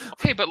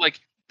 Okay, but like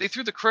they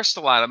threw the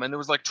crystal at him, and there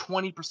was like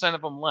 20%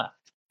 of them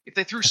left. If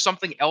they threw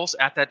something else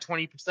at that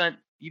 20%,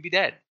 you'd be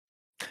dead.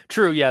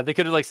 True. Yeah, they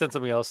could have like sent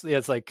something else. Yeah,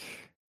 it's like.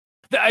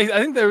 I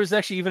think there was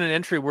actually even an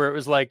entry where it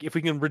was like, if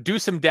we can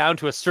reduce him down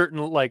to a certain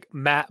like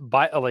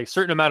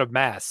certain amount of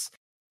mass,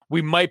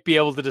 we might be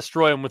able to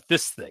destroy him with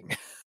this thing.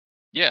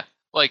 Yeah,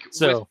 like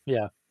so.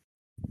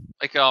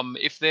 Like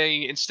if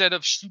they, instead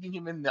of shooting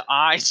him in the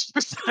eyes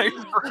with a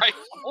sniper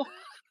rifle,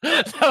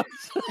 at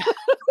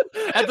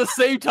the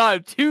same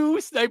time,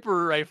 two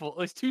sniper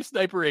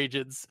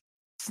agents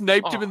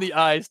sniped him in the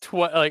eyes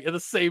at the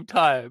same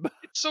time.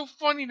 It's so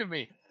funny to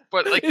me.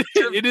 But like, if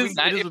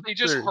they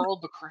just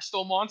hurled the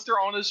crystal monster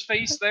on his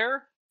face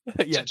there,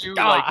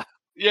 that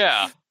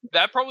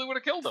probably would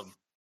have killed him.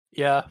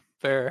 Yeah,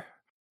 fair.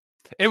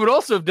 It would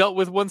also have dealt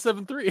with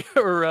 173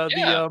 or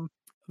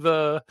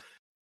the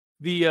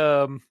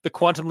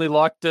quantumly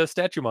locked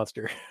statue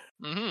monster.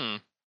 Mm-hmm.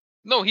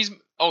 No, he's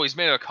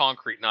made of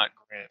concrete, not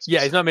granite.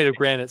 Yeah, he's not made of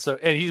granite. So,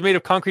 and he's made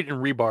of concrete and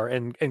rebar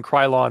and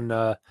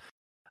Krylon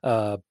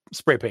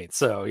spray paint.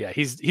 So yeah,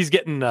 he's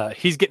getting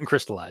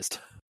crystallized.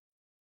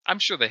 I'm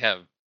sure they have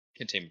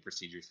containment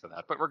procedures for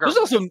that, but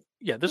regardless,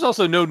 there's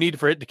also no need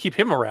for it to keep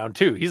him around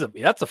too.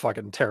 That's a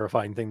fucking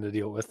terrifying thing to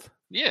deal with.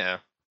 Yeah.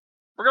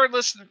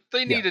 Regardless,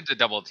 they needed to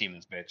double team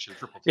this bitch or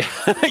triple team.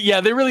 Yeah,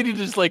 they really need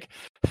to just like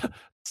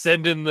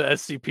send in the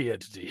SCP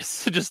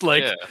entities, just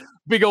like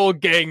big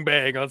old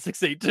gangbang on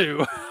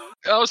 682.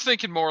 I was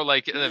thinking more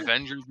like an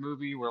Avengers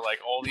movie where like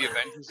all the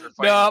Avengers are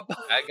fighting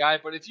that guy.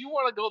 But if you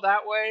want to go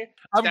that way,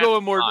 I'm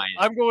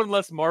going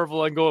less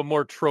Marvel. I'm going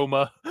more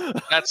trauma.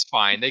 That's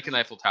fine. They can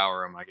Eiffel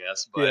Tower him, I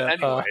guess. But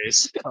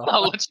anyways,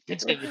 I'll let you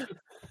continue.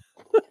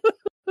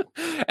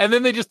 And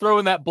then they just throw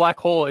in that black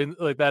hole in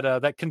like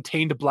that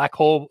contained black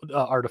hole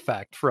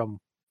artifact from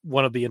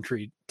one of the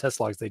entry test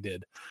logs they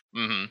did,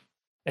 and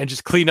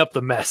just clean up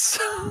the mess.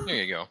 There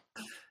you go.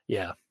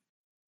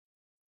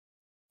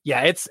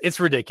 Yeah, it's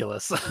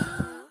ridiculous.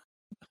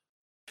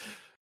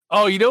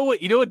 Oh, you know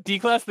what D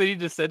class they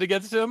need to send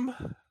against him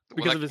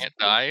because of his can't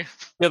die.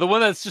 Yeah, the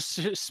one that's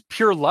just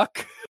pure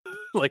luck.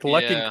 Like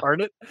luck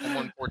incarnate.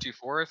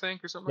 1424, I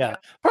think, or something. Yeah.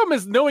 Like that. Problem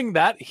is knowing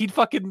that he'd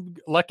fucking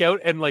luck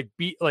out and like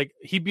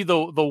he'd be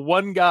the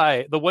one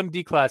guy, the one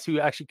D class who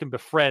actually can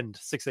befriend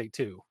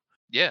 682.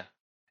 Yeah.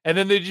 And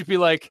then they'd just be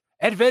like,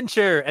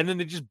 adventure, and then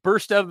they just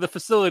burst out of the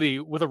facility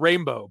with a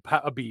rainbow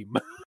beam.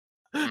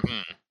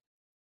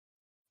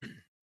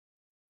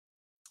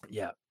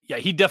 Yeah,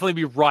 he'd definitely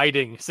be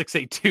riding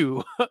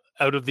 682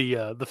 out of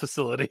the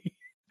facility.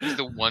 He's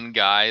the one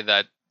guy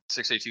that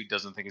 682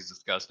 doesn't think is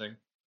disgusting.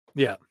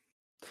 Yeah.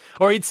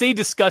 Or he'd say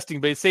disgusting,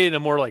 but he'd say it in a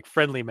more like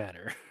friendly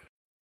manner.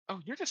 Oh,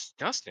 you're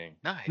disgusting.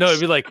 Nice. No, it'd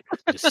be like,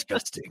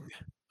 disgusting.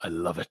 I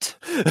love it.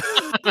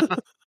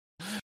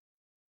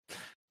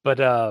 But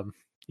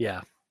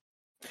yeah.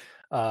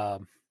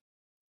 Bottom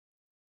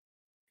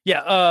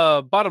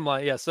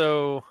line, yeah.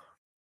 So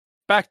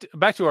back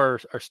to our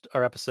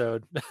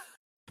episode.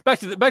 back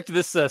to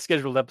this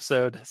scheduled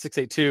episode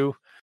 682.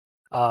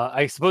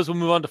 I suppose we'll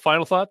move on to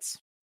final thoughts.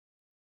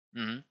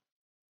 Mm-hmm.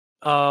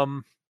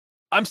 I'm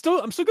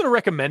still gonna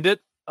recommend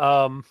it.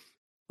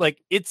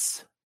 Like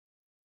it's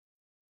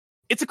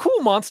a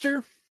cool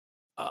monster.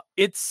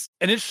 It's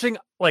an interesting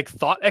like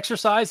thought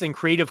exercise and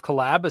creative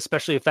collab,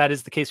 especially if that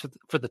is the case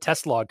for the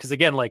test log. Because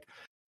again, like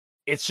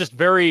it's just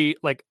very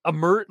like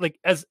like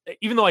as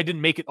even though I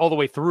didn't make it all the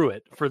way through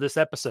it for this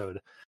episode,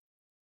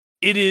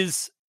 it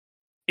is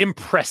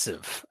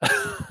impressive.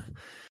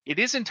 It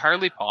is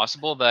entirely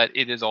possible that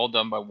it is all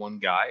done by one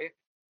guy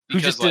who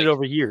just did it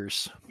over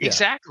years.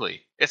 Exactly. Yeah.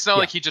 It's not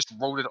like he just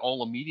wrote it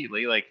all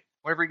immediately. Like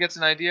whenever he gets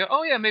an idea,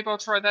 oh yeah, maybe I'll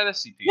try that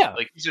SCP. Yeah.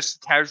 Like he's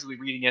just casually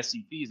reading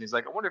SCPs and he's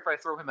like, I wonder if I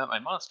throw him at my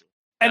monster.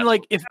 And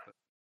like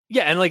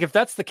if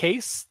that's the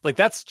case, like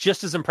that's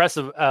just as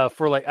impressive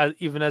for like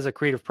even as a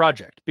creative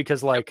project,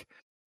 because like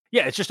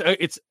it's just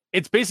it's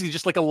basically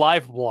just like a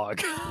live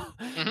blog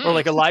or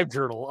like a live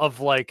journal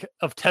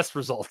of test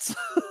results.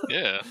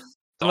 Yeah.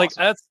 Like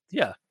that's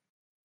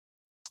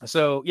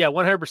so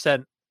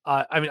 100%.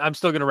 I mean, I'm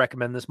still going to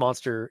recommend this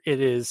monster. It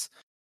is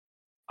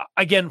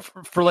again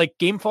for like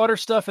game fodder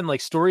stuff and like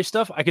story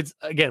stuff.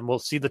 We'll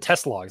see the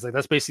test logs. Like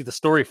that's basically the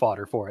story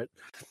fodder for it.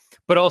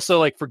 But also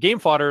like for game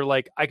fodder,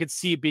 like I could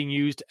see it being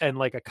used in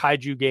like a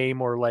kaiju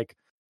game or like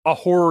a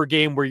horror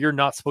game where you're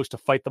not supposed to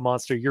fight the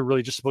monster. You're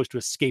really just supposed to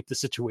escape the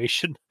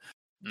situation.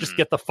 Just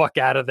get the fuck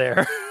out of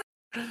there.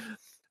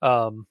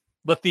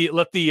 Let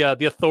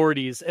the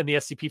authorities and the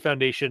SCP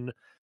Foundation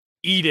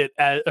eat it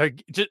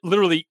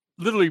literally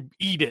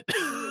eat it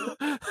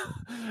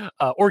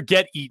or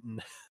get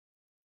eaten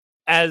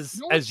as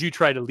you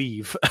try to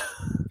leave.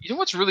 You know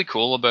what's really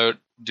cool about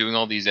doing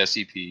all these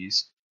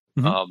SCPs?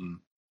 Mm-hmm.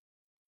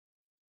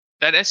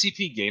 That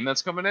SCP game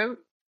that's coming out,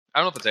 I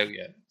don't know if it's out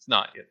yet. It's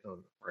not yet,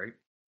 right?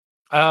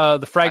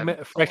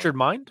 The Fractured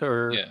Mind,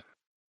 or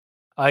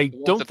I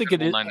don't think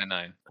it is.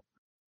 999.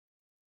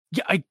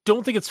 Yeah, I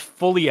don't think it's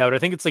fully out. I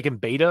think it's like in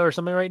beta or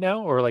something right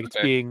now, or like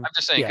it's being. I'm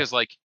just saying because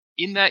like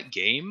in that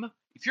game,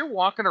 if you're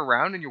walking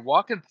around and you're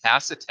walking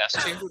past a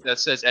test chamber that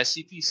says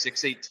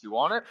SCP-682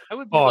 on it, I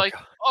would be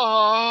just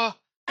a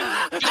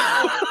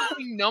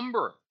fucking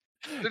number.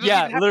 There doesn't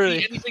even have to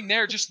be anything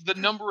there, just the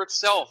number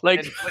itself,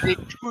 like and what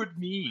it could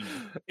mean.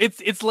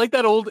 It's like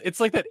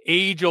that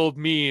age-old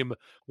meme.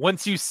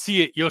 Once you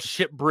see it, you'll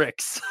shit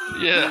bricks.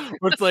 Yeah.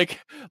 Where it's like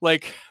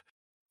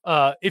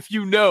if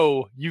you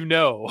know, you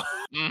know.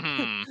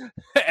 Mm-hmm.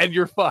 And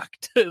you're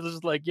fucked. It's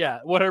just like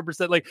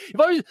 100%. Like if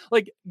I was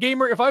like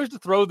gamer, if I was to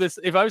throw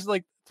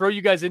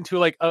you guys into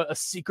like a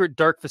secret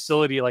dark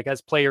facility like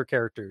as player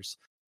characters,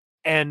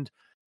 and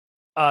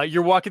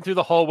you're walking through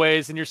the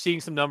hallways and you're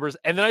seeing some numbers,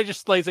 and then I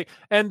just like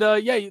and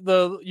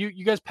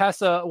you guys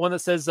pass one that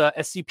says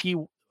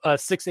SCP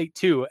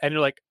 682, and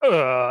you're like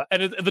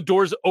and the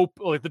doors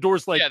open, like the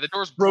door's like the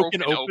door's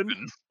broken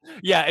open.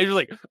 Yeah, and you're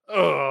like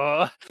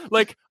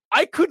like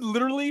I could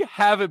literally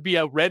have it be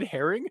a red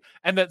herring,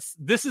 and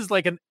this is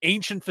like an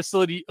ancient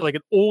facility, like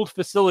an old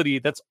facility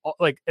that's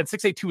like, and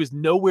 682 is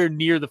nowhere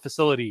near the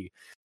facility.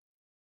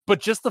 But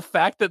just the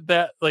fact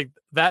that like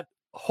that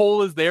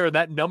hole is there and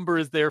that number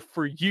is there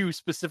for you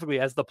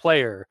specifically as the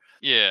player,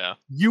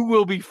 you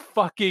will be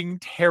fucking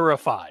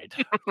terrified.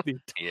 The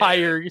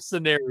entire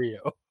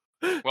scenario.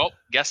 Well,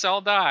 guess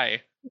I'll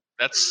die.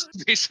 That's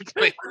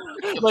basically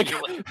like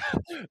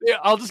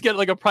I'll just get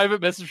like a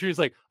private message who's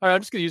like, all right,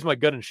 I'm just gonna use my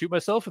gun and shoot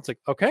myself. It's like,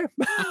 okay.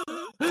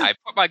 I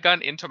put my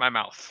gun into my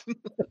mouth.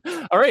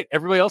 All right,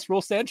 everybody else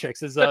roll stand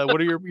checks. Is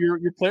what are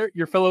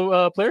your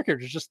fellow player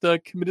characters just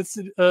committed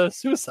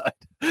suicide?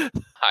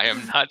 I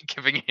am not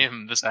giving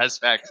him the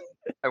satisfaction.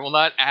 I will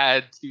not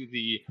add to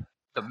the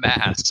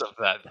mass of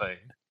that thing.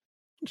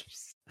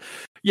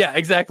 Yeah,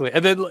 exactly.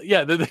 And then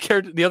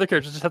the other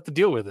characters just have to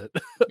deal with it.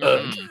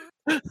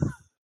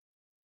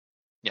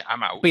 Yeah,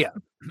 I'm out. But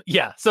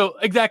yeah. So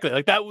exactly,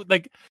 like that.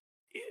 Like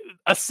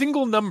a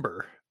single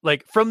number,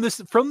 like from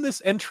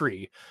this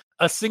entry,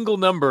 a single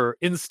number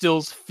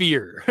instills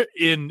fear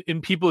in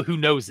people who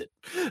knows it.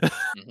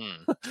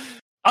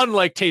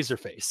 Unlike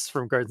Taserface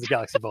from Guardians of the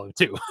Galaxy Volume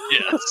 2.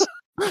 Yes.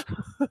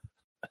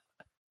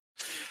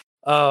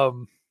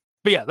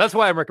 But yeah, that's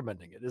why I'm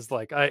recommending it. Is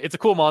like it's a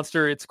cool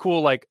monster. It's a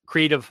cool like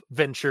creative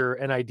venture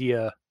and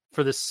idea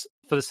for this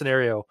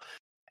scenario,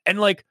 and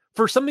like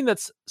for something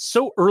that's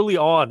so early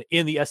on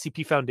in the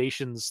SCP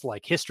Foundation's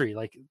like history,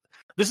 like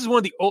this is one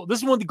of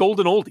the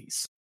golden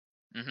oldies.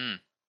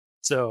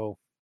 So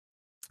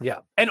yeah,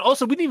 and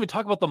also we didn't even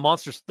talk about the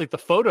monsters, like the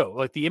photo,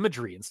 like the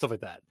imagery and stuff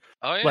like that.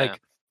 Oh yeah,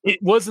 like it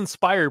was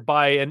inspired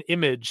by an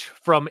image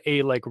from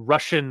a like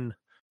Russian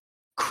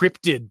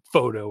cryptid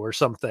photo or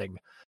something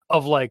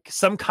of like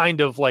some kind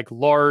of like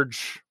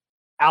large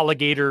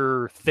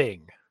alligator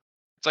thing.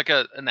 It's like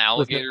an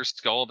alligator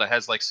skull that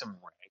has like some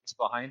rags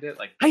behind it.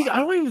 Like I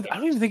don't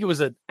even think it was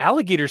an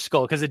alligator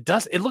skull, because it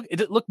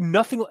looked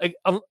nothing like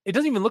it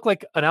doesn't even look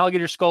like an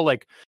alligator skull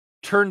like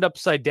turned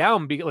upside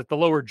down, because like the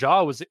lower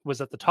jaw was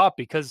at the top,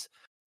 because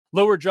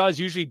lower jaws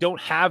usually don't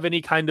have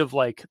any kind of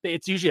like,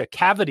 it's usually a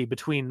cavity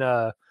between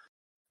like,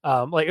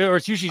 or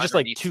it's usually just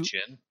underneath like two.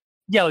 chin.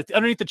 Yeah, like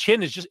underneath the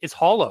chin is it's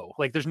hollow.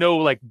 Like there's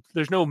no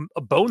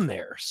bone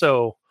there.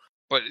 So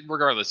But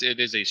regardless, it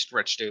is a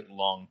stretched out,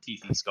 long,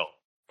 teethy skull.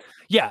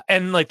 Yeah,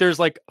 and like there's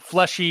like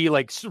fleshy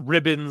like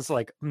ribbons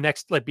like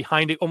next like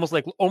behind it, almost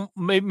like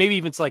maybe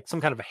even it's like some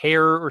kind of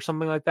hair or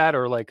something like that,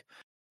 or like,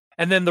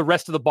 and then the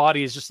rest of the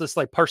body is just this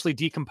like partially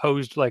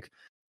decomposed like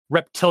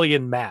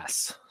reptilian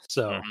mass.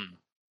 So,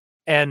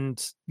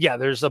 and yeah,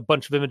 there's a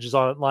bunch of images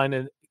online,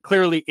 and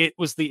clearly it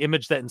was the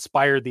image that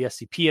inspired the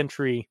SCP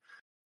entry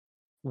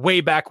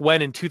way back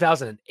when in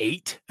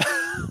 2008,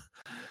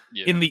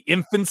 in the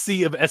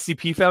infancy of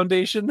SCP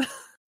Foundation.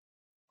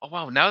 Oh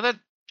wow! Now that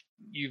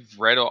you've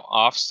read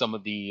off some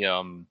of the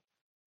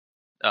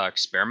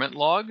experiment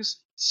logs,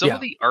 some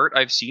of the art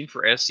I've seen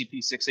for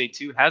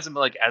SCP-682 has him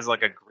like as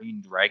like a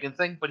green dragon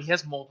thing, but he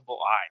has multiple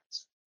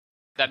eyes.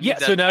 That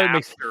means so now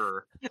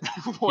after it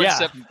makes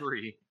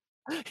 173.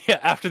 Yeah,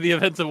 after the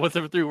events of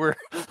 173, where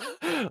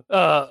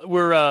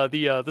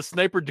the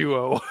sniper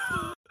duo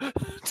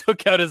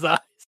took out his eyes.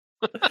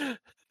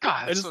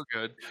 God, that's so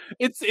good.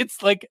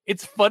 It's like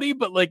it's funny,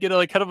 but like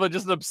like kind of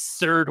just an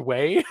absurd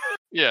way.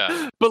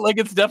 Yeah, but like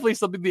it's definitely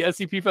something the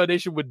SCP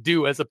Foundation would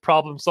do as a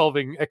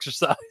problem-solving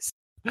exercise.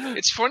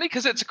 It's funny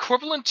because it's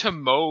equivalent to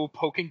Mo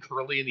poking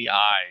Curly in the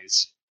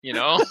eyes. You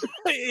know,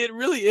 it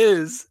really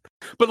is,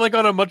 but like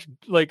on a much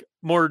like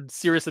more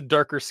serious and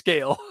darker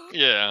scale.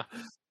 Yeah.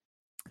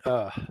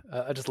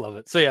 I just love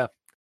it. So yeah,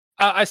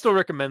 I still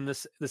recommend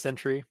this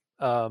entry.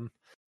 But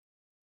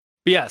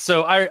yeah,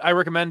 so I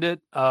recommend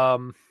it.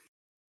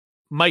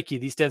 Mikey,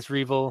 these stands for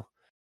evil.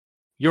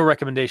 Your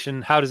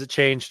recommendation? How does it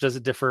change? Does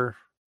it differ?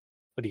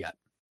 What do you got?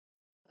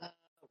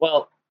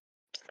 Well,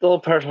 still a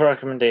partial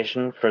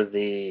recommendation for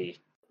the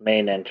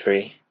main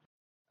entry.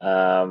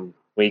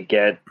 We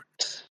get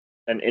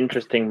an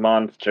interesting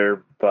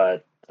monster,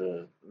 but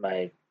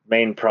my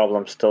main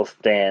problem still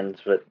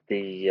stands with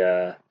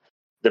the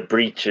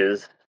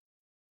breaches.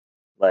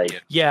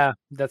 Like, yeah,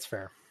 that's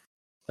fair.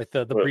 Like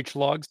the breach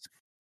logs.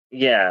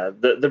 Yeah,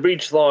 the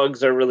breach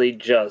logs are really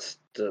just,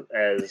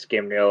 as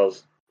Gamriel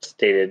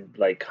stated,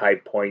 like high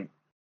point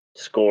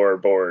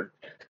scoreboard.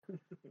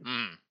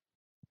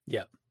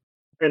 Yeah,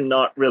 and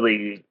not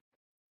really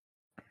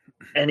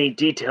any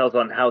details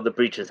on how the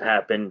breaches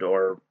happened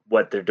or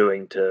what they're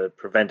doing to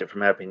prevent it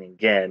from happening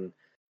again.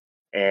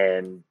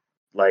 And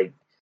like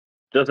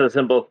just a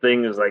simple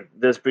thing is like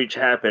this breach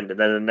happened, and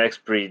then the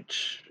next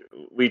breach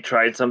we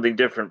tried something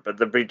different, but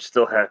the breach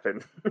still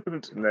happened.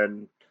 And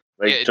then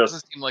like it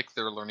doesn't seem like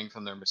they're learning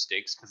from their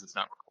mistakes because it's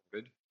not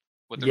recorded.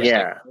 What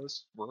their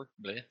mistakes were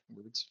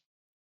words.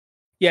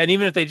 Yeah, and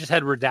even if they just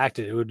had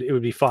redacted, it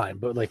would be fine.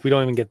 But like we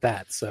don't even get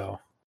that, so.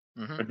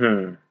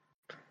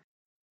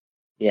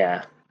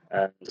 Yeah,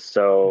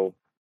 so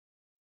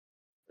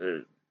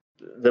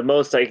the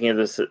most I can give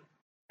this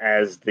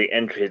as the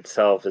entry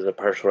itself is a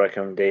partial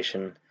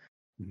recommendation.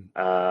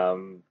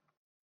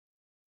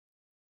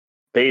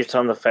 Based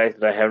on the fact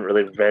that I haven't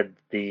really read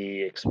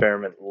the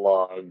experiment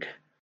log,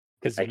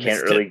 I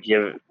can't really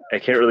give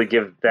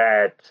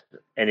that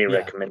any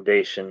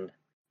recommendation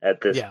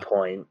at this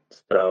point.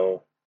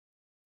 So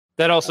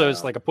that also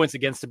is like a points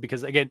against it,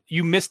 because again,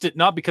 you missed it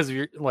not because of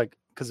your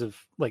because of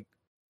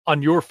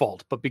on your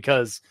fault, but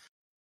because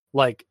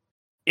like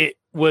it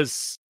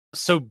was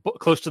so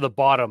close to the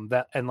bottom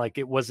that, and like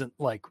it wasn't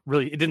like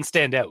really, it didn't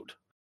stand out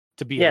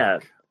to be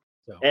so.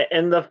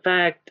 And the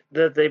fact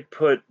that they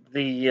put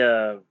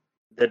the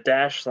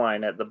dash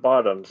line at the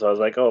bottom, so I was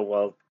like, oh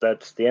well,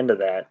 that's the end of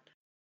that.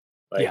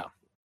 I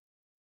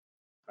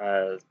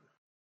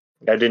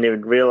didn't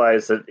even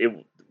realize that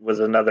it was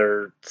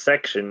another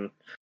section.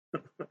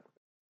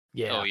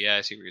 Oh yeah,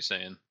 I see what you're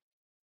saying.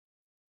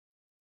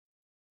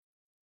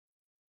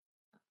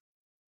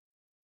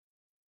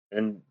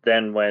 And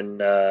then when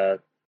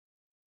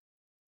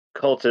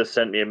Cultist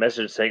sent me a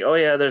message saying, "Oh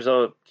yeah, there's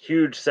a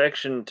huge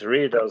section to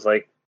read," I was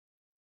like,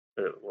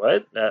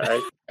 "What?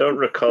 I don't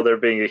recall there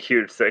being a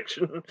huge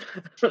section."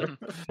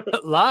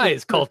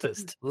 Lies,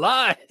 Cultist,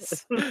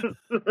 lies.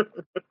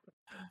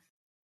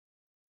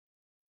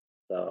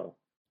 So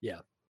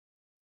yeah,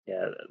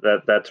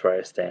 that's where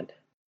I stand.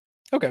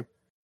 Okay,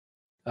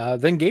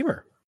 then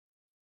Gamer.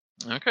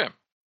 Okay,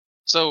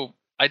 so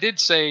I did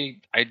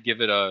say I'd give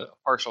it a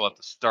partial at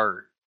the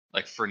start.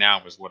 Like for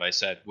now is what I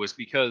said, was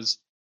because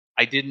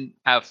I didn't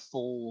have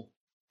full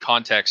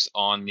context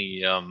on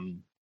the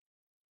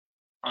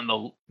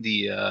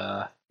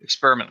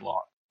experiment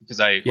log, because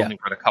I only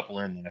read a couple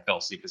in and I fell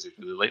asleep because it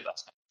was really late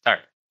last night.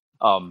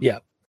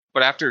 Tired.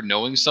 But after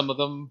knowing some of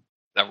them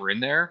that were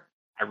in there,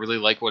 I really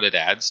like what it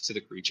adds to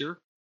the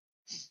creature.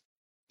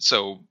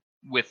 So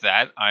with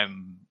that,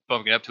 I'm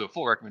bumping it up to a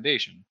full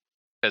recommendation,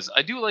 because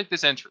I do like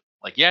this entry.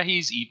 Like, yeah,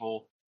 he's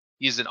evil.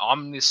 He's an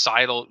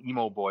omnicidal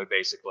emo boy,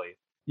 basically.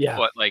 Yeah.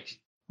 But like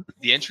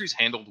the entry's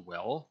handled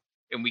well,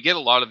 and we get a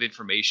lot of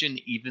information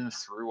even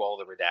through all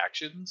the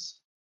redactions.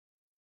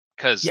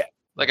 Because,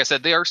 like I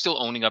said, they are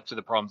still owning up to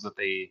the problems that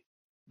they've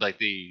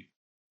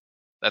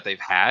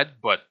had.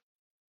 But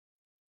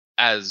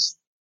as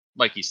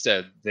Mikey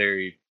said,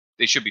 they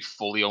should be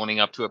fully owning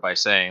up to it by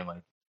saying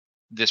like,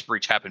 this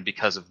breach happened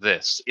because of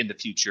this. In the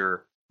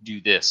future,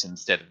 do this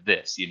instead of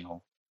this. You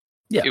know.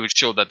 It would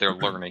show that they're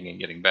learning and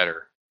getting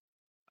better.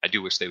 I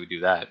do wish they would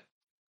do that.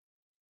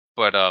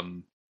 But I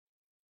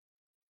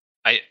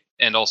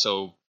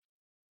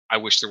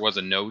wish there was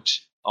a note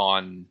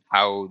on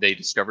how they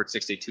discovered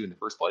 682 in the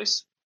first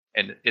place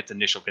and its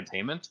initial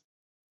containment.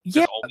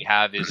 Yeah, all we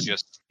have is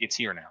just it's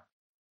here now.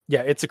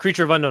 Yeah, it's a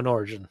creature of unknown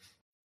origin.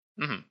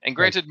 Mm-hmm. And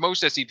granted,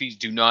 most SCPs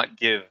do not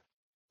give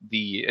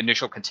the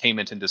initial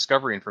containment and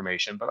discovery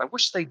information, but I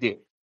wish they did.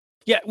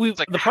 Yeah,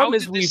 the problem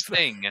is this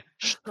thing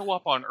show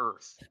up on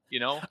Earth.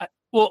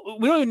 Well,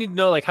 we don't even need to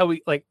know how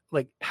we like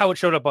how it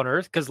showed up on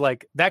Earth, because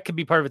that could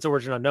be part of its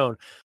origin unknown.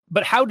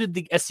 But how did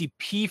the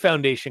SCP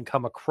Foundation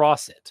come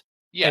across it?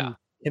 Yeah,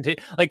 I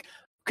think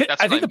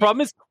the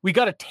problem is we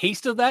got a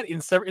taste of that in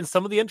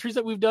some of the entries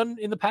that we've done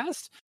in the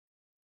past,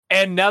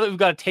 and now that we've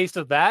got a taste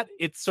of that,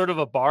 it's sort of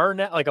a bar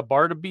now, like a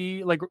bar to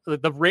be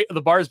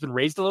the bar has been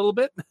raised a little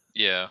bit.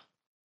 Yeah,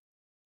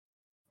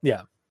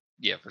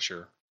 for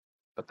sure.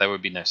 But that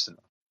would be nice to know.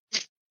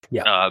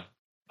 Yeah.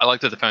 I like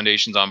that the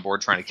Foundation's on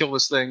board trying to kill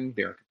this thing.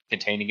 They're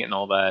containing it and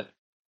all that.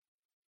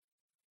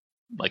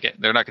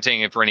 They're not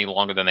containing it for any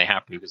longer than they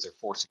have to because they're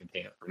forced to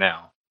contain it for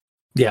now.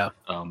 Yeah.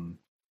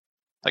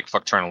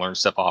 Fuck trying to learn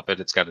stuff off it.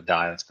 It's got to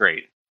die. That's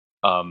great.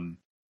 That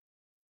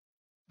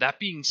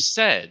being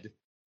said,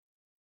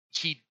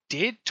 he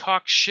did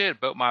talk shit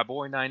about my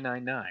boy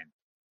 999.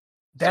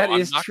 That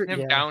is knocking true.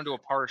 Him down to a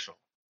partial.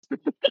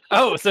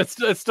 Oh, so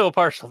it's still a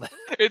partial then.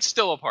 It's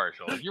still a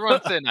partial. If you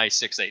want to say nice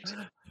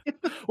 682.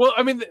 Well,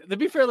 I mean, to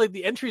be fair,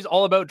 the entry is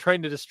all about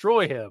trying to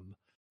destroy him.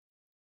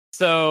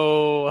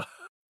 So,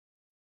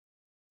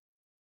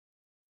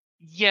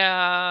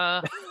 yeah,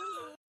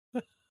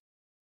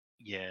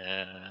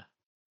 yeah.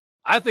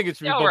 I think it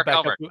should be bumped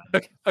back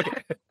up.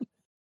 Okay.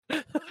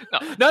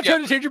 Not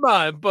trying to change your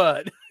mind,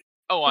 but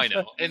oh, I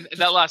know. And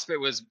that last bit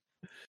was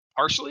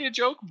partially a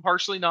joke,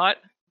 partially not.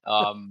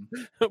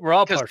 We're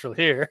all partial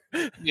here.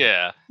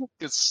 Yeah,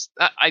 because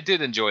I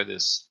did enjoy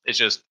this. It's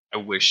just I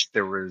wish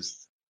there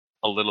was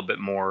a little bit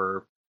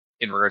more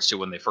in regards to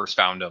when they first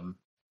found him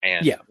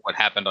and what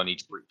happened on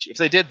each breach. If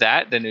they did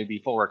that, then it would be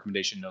full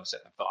recommendation, no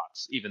second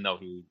thoughts. Even though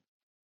he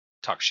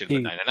talks shit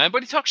about 999,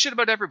 but he talks shit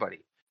about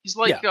everybody. He's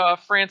like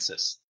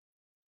Francis,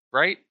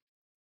 right?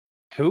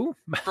 Who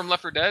from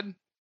Left 4 Dead?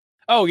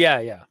 Oh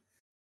yeah.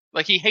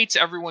 He hates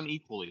everyone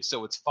equally,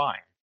 so it's fine.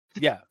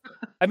 Yeah,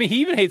 I mean,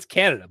 he even hates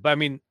Canada, but I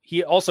mean,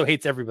 he also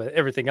hates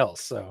everything else.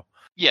 So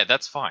yeah,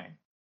 that's fine.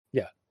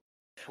 Yeah,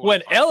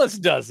 when Ellis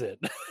does it,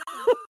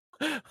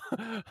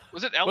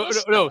 was it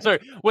Ellis? No,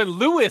 sorry. When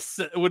Lewis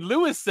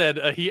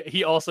said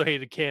he also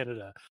hated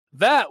Canada,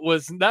 that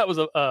was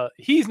a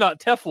he's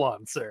not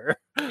Teflon, sir.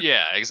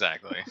 Yeah,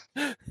 exactly.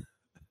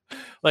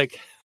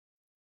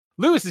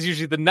 Lewis is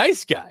usually the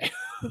nice guy.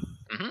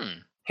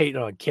 Mm-hmm.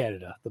 Hating on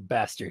Canada, the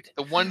bastard.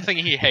 The one thing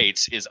he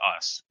hates is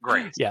us.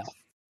 Great. Yeah.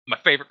 My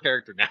favorite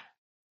character now.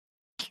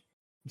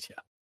 Yeah.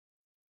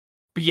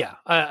 But yeah,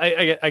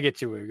 I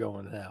get you where you're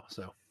going now.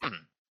 So,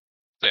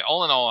 So yeah,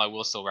 all in all, I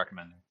will still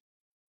recommend it.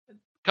 A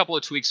couple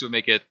of tweaks would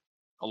make it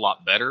a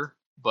lot better,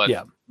 but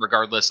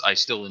regardless, I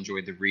still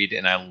enjoyed the read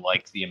and I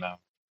liked the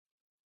amount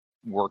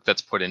of work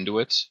that's put into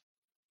it.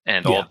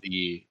 And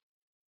this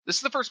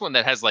is the first one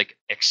that has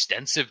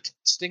extensive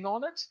testing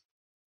on it.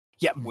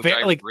 Yeah, which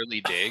I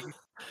really dig.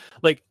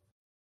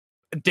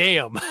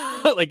 Damn.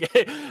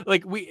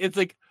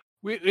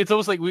 It's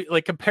almost like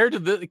we compared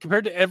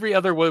to every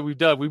other one we've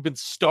done, we've been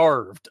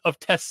starved of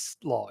test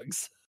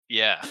logs.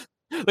 Yeah.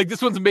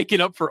 This one's making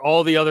up for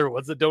all the other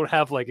ones that don't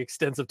have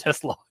extensive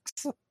test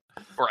logs.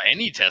 Or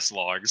any test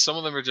logs. Some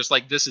of them are just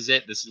this is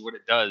it. This is what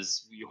it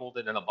does. You hold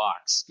it in a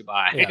box.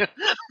 Goodbye. Yeah,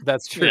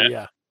 that's true.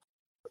 Yeah.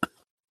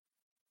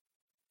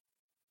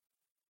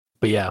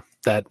 But yeah,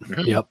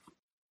 yep.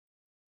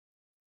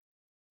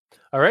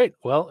 All right.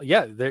 Well,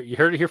 yeah, you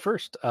heard it here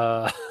first.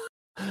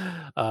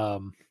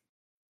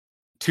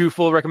 2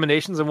 full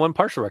recommendations and 1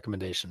 partial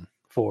recommendation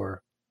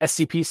for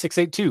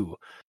SCP-682,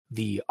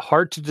 the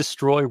hard to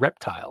destroy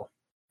reptile.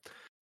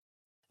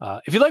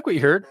 If you like what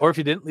you heard, or if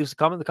you didn't, leave us a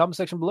comment in the comment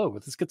section below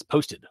where this gets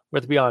posted,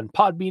 whether it be on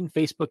Podbean,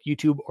 Facebook,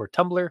 YouTube, or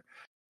Tumblr.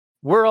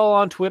 We're all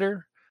on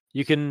Twitter.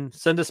 You can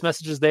send us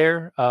messages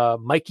there.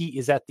 Mikey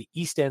is at the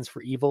E stands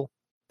for evil.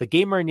 The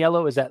Gamer in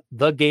Yellow is at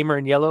the Gamer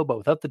in Yellow, but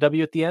without the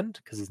W at the end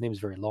because his name is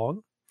very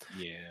long.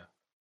 Yeah.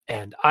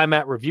 And I'm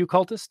at Review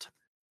Cultist.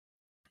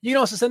 You can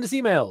also send us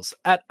emails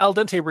at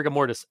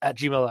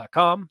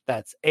aldenterigamortis@gmail.com.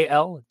 That's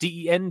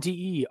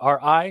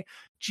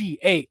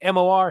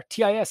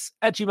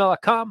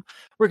ALDENTERIGAMORTIS@gmail.com.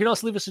 Where you can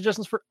also leave us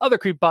suggestions for other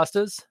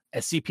creepypastas,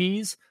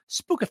 SCPs,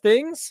 spooka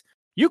things.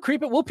 You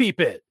creep it, we'll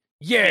peep it.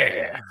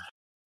 Yeah.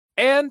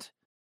 And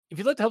if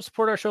you'd like to help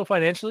support our show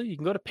financially, you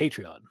can go to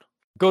Patreon.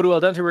 Go to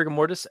Al Dente Rigor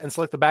Mortis and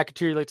select the backer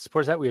tier you'd like to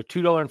support us at. We have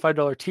 $2 and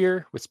 $5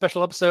 tier with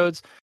special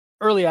episodes,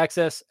 early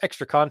access,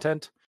 extra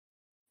content.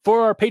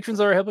 For our patrons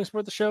that are helping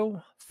support the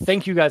show,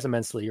 thank you guys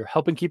immensely. You're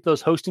helping keep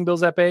those hosting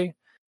bills at bay.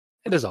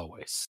 And as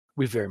always,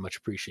 we very much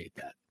appreciate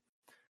that.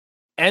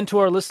 And to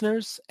our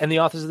listeners and the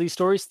authors of these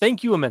stories,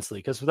 thank you immensely,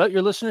 because without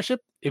your listenership,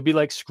 it'd be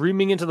like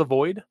screaming into the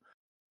void.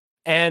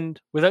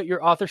 And without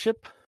your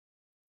authorship,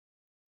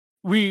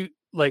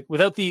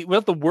 without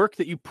the work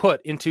that you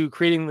put into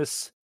creating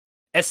this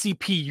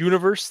SCP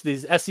universe,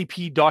 these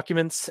SCP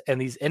documents and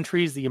these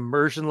entries, the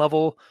immersion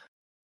level,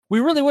 we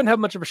really wouldn't have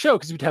much of a show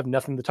because we'd have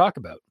nothing to talk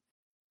about.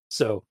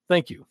 So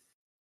thank you.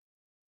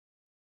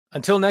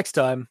 Until next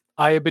time,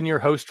 I have been your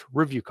host,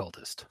 Review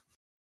Cultist.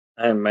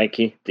 I'm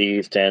Mikey. The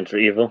E stands for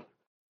evil.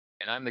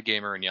 And I'm the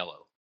gamer in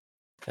yellow.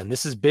 And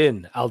this has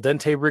been Al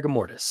Dente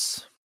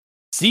Rigamortis.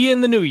 See you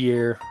in the new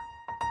year.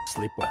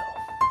 Sleep well.